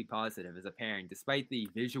immensely positive as a pairing, despite the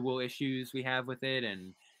visual issues we have with it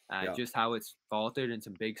and just how it's faltered in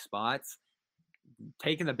some big spots.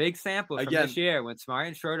 Taking the big sample from this year, when Smart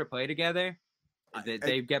and Schroeder play together,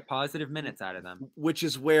 they get positive minutes out of them. Which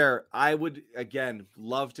is where I would, again,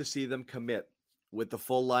 love to see them commit with the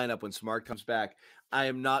full lineup when Smart comes back. I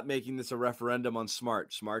am not making this a referendum on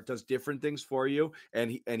Smart. Smart does different things for you,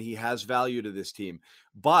 and he has value to this team.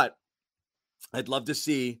 But I'd love to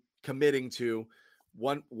see committing to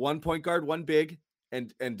one point guard, one big,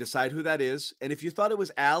 and decide who that is. And if you thought it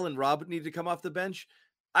was Al and Rob needed to come off the bench,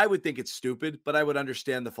 I would think it's stupid, but I would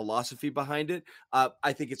understand the philosophy behind it.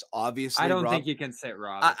 I think it's obviously I don't Rob. think you can sit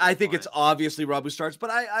Rob. I think it's obviously Rob who starts, but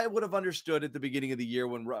I would have understood at the beginning of the year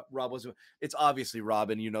when Rob was. It's obviously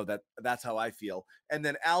Rob, and that's how I feel. And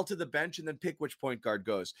then Al to the bench, and then pick which point guard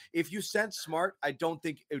goes. If you sent Smart, I don't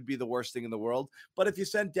think it would be the worst thing in the world. But if you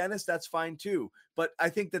sent Dennis, that's fine too. But I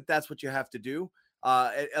think that's what you have to do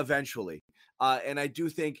eventually. And I do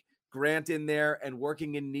think Grant in there and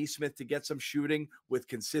working in Nesmith to get some shooting with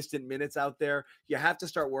consistent minutes out there. You have to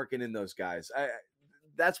start working in those guys.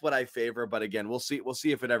 That's what I favor. But again, we'll see. We'll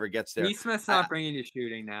see if it ever gets there. Nesmith's not bringing you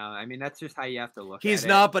shooting now. I mean, that's just how you have to look. He's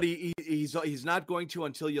not, but he's not going to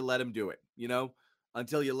until you let him do it.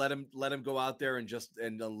 Until you let him go out there and just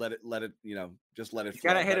let it. Just let it. He's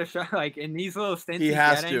got to hit a shot. Like in these little stints, he's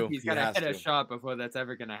got to hit a shot before that's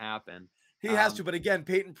ever going to happen. He has to, but again,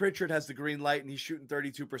 Peyton Pritchard has the green light, and he's shooting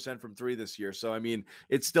 32% from 3 this year. So, I mean,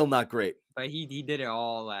 it's still not great. But he did it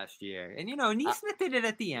all last year. And, Nesmith did it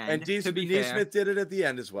at the end. And Nesmith did it at the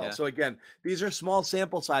end as well. Yeah. So, again, these are small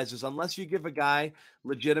sample sizes. Unless you give a guy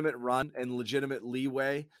legitimate run and legitimate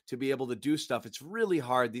leeway to be able to do stuff, it's really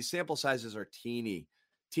hard. These sample sizes are teeny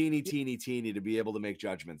to be able to make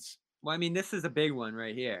judgments. Well, I mean, this is a big one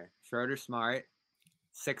right here. Schroeder Smart,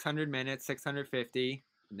 600 minutes, 650.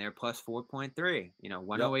 And they're plus 4.3,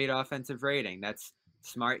 108 offensive rating. That's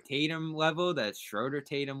Smart Tatum level. That's Schroeder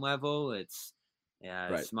Tatum level. It's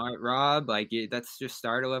Smart Rob. That's just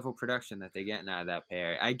starter level production that they're getting out of that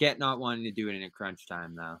pair. I get not wanting to do it in a crunch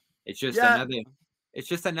time though. It's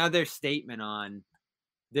just another statement on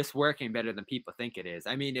this working better than people think it is.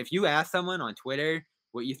 I mean, if you ask someone on Twitter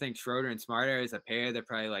what you think Schroeder and Smart are as a pair, they're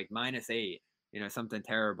probably like -8, something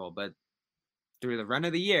terrible. But through the run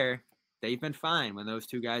of the year, they've been fine when those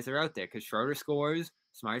two guys are out there because Schroeder scores,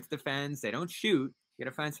 Smart defends. They don't shoot. You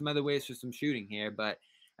got to find some other ways for some shooting here. But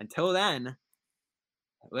until then,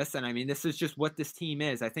 listen, I mean, this is just what this team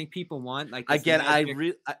is. I think people want like this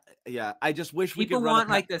I just wish we could people want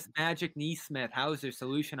like this magic Nesmith Hauser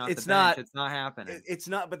solution off the bench. It's not happening. It's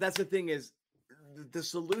not. But that's the thing is, the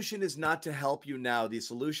solution is not to help you now. The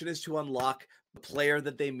solution is to unlock the player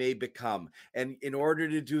that they may become. And in order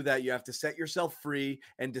to do that, you have to set yourself free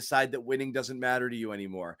and decide that winning doesn't matter to you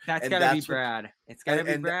anymore. That's got to be Brad. It's got to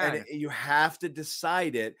be Brad. And you have to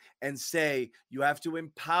decide it and say you have to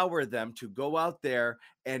empower them to go out there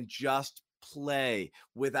and just play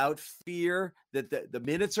without fear that the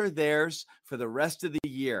minutes are theirs for the rest of the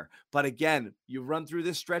year. But again, you run through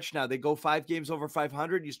this stretch now. They go 5 games over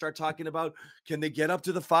 500. You start talking about, can they get up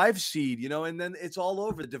to the 5 seed, and then it's all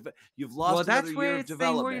over. You've lost another year of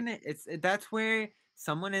development. That's where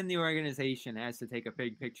someone in the organization has to take a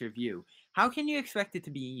big picture view. How can you expect it to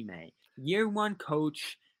be Ime? Year 1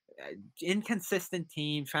 coach, inconsistent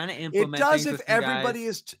team trying to It implement does things if with some everybody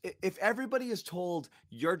guys. if everybody is told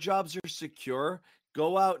your jobs are secure,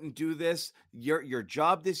 go out and do this. Your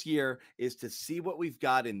job this year is to see what we've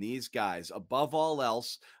got in these guys above all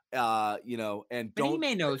else. And But don't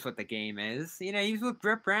Ime knows what the game is. He was with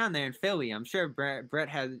Brett Brown there in Philly. I'm sure Brett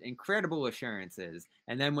had incredible assurances.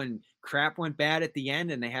 And then when crap went bad at the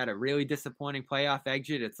end and they had a really disappointing playoff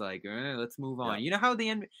exit, it's like, let's move on. Yeah. You know how the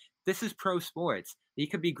end. This is pro sports. He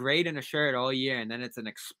could be great in a shirt all year, and then it's an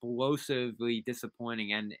explosively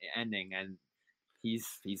disappointing ending, and he's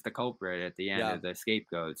the culprit at the end Yeah. of the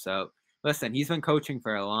scapegoat. So listen, he's been coaching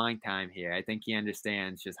for a long time here. I think he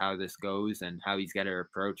understands just how this goes and how he's got to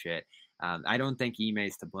approach it. I don't think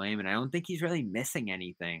Ime's to blame, and I don't think he's really missing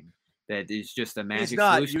anything that is just a He's magic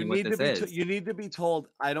not. solution to what this is. You need to be told,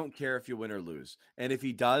 I don't care if you win or lose. And if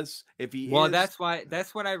he does, Well, is,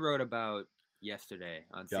 that's what I wrote about yesterday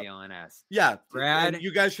on Yep. CLNS. Yeah, Brad, and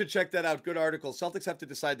you guys should check that out. Good article. Celtics have to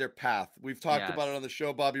decide their path. We've talked about it Yes. on the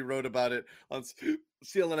show. Bobby wrote about it on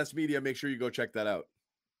CLNS Media. Make sure you go check that out.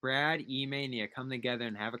 Brad, Ime need to come together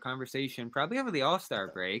and have a conversation, probably over the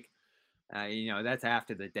All-Star break. That's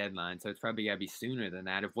after the deadline, so it's probably got to be sooner than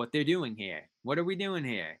that, of what they're doing here. What are we doing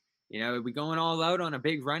here? Are we going all out on a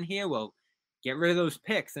big run here? Well, get rid of those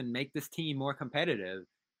picks and make this team more competitive.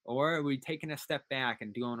 Or are we taking a step back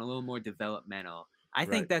and doing a little more developmental? I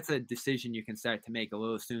think that's a decision you can start to make a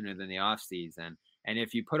little sooner than the offseason. And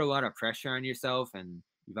if you put a lot of pressure on yourself and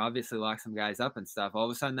you've obviously locked some guys up and stuff, all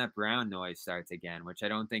of a sudden that Brown noise starts again, which I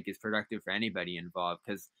don't think is productive for anybody involved.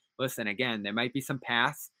 Because, listen, again, there might be some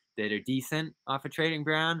paths that are decent off of trading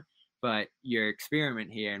Brown, but your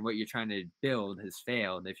experiment here and what you're trying to build has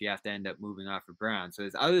failed if you have to end up moving off of Brown. So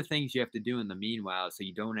there's other things you have to do in the meanwhile so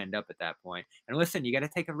you don't end up at that point. And listen, you got to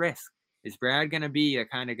take a risk. Is Brad going to be the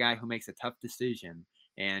kind of guy who makes a tough decision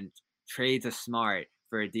and trades a smart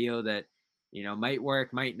for a deal that, might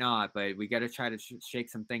work, might not, but we got to try to shake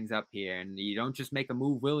some things up here. And you don't just make a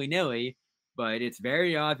move willy-nilly, but it's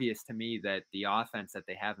very obvious to me that the offense that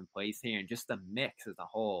they have in place here and just the mix as a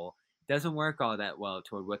whole doesn't work all that well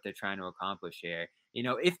toward what they're trying to accomplish here.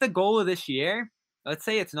 If the goal of this year, let's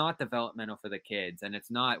say it's not developmental for the kids and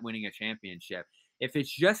it's not winning a championship. If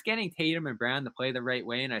it's just getting Tatum and Brown to play the right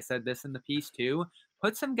way, and I said this in the piece too,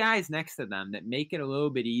 put some guys next to them that make it a little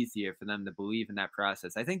bit easier for them to believe in that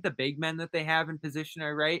process. I think the big men that they have in position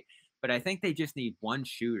are right, but I think they just need one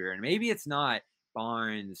shooter. And maybe it's not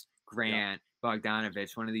Barnes, Grant,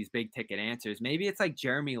 Bogdanovich, one of these big ticket answers. Maybe it's like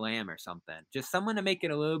Jeremy Lamb or something. Just someone to make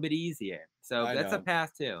it a little bit easier. So that's a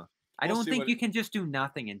path too. I don't think you can just do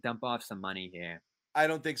nothing and dump off some money here. I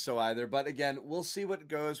don't think so either. But again, we'll see what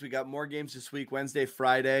goes. We got more games this week, Wednesday,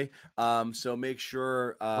 Friday. So make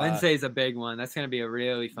sure Wednesday's a big one. That's going to be a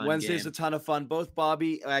really fun Wednesday's game. a ton of fun. Both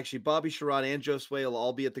Bobby Sherrod and Josue will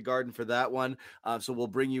all be at the Garden for that one. So we'll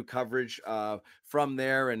bring you coverage from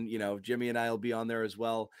there. And, Jimmy and I will be on there as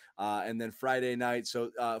well. And then Friday night. So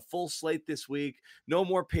full slate this week. No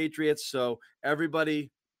more Patriots. So everybody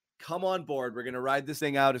come on board. We're going to ride this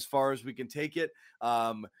thing out as far as we can take it.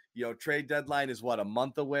 Trade deadline is a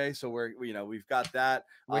month away. So we've got that.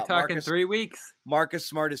 We're talking 3 weeks. Marcus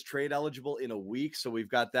Smart is trade eligible in a week. So we've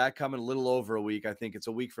got that coming a little over a week. I think it's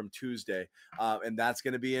a week from Tuesday. And that's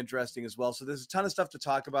going to be interesting as well. So there's a ton of stuff to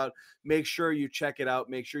talk about. Make sure you check it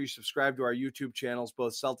out. Make sure you subscribe to our YouTube channels,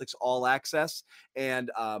 both Celtics All Access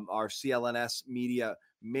and our CLNS Media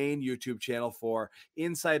main YouTube channel for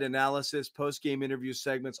insight analysis, post-game interview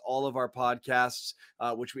segments, all of our podcasts,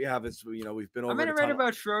 which we have. We've been over. I'm going to write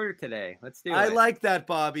about Schroeder today. Let's do it. I like that,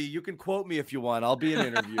 Bobby. You can quote me if you want. I'll be an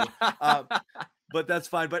interview. But that's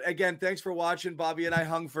fine. But again, thanks for watching. Bobby and I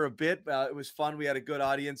hung for a bit. It was fun. We had a good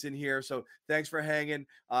audience in here. So thanks for hanging.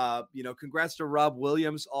 Congrats to Rob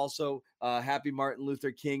Williams. Also, happy Martin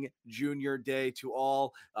Luther King Jr. Day to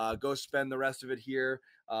all. Go spend the rest of it here.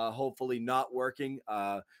 Hopefully not working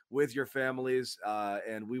with your families.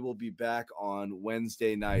 And we will be back on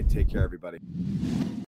Wednesday night. Take care, everybody.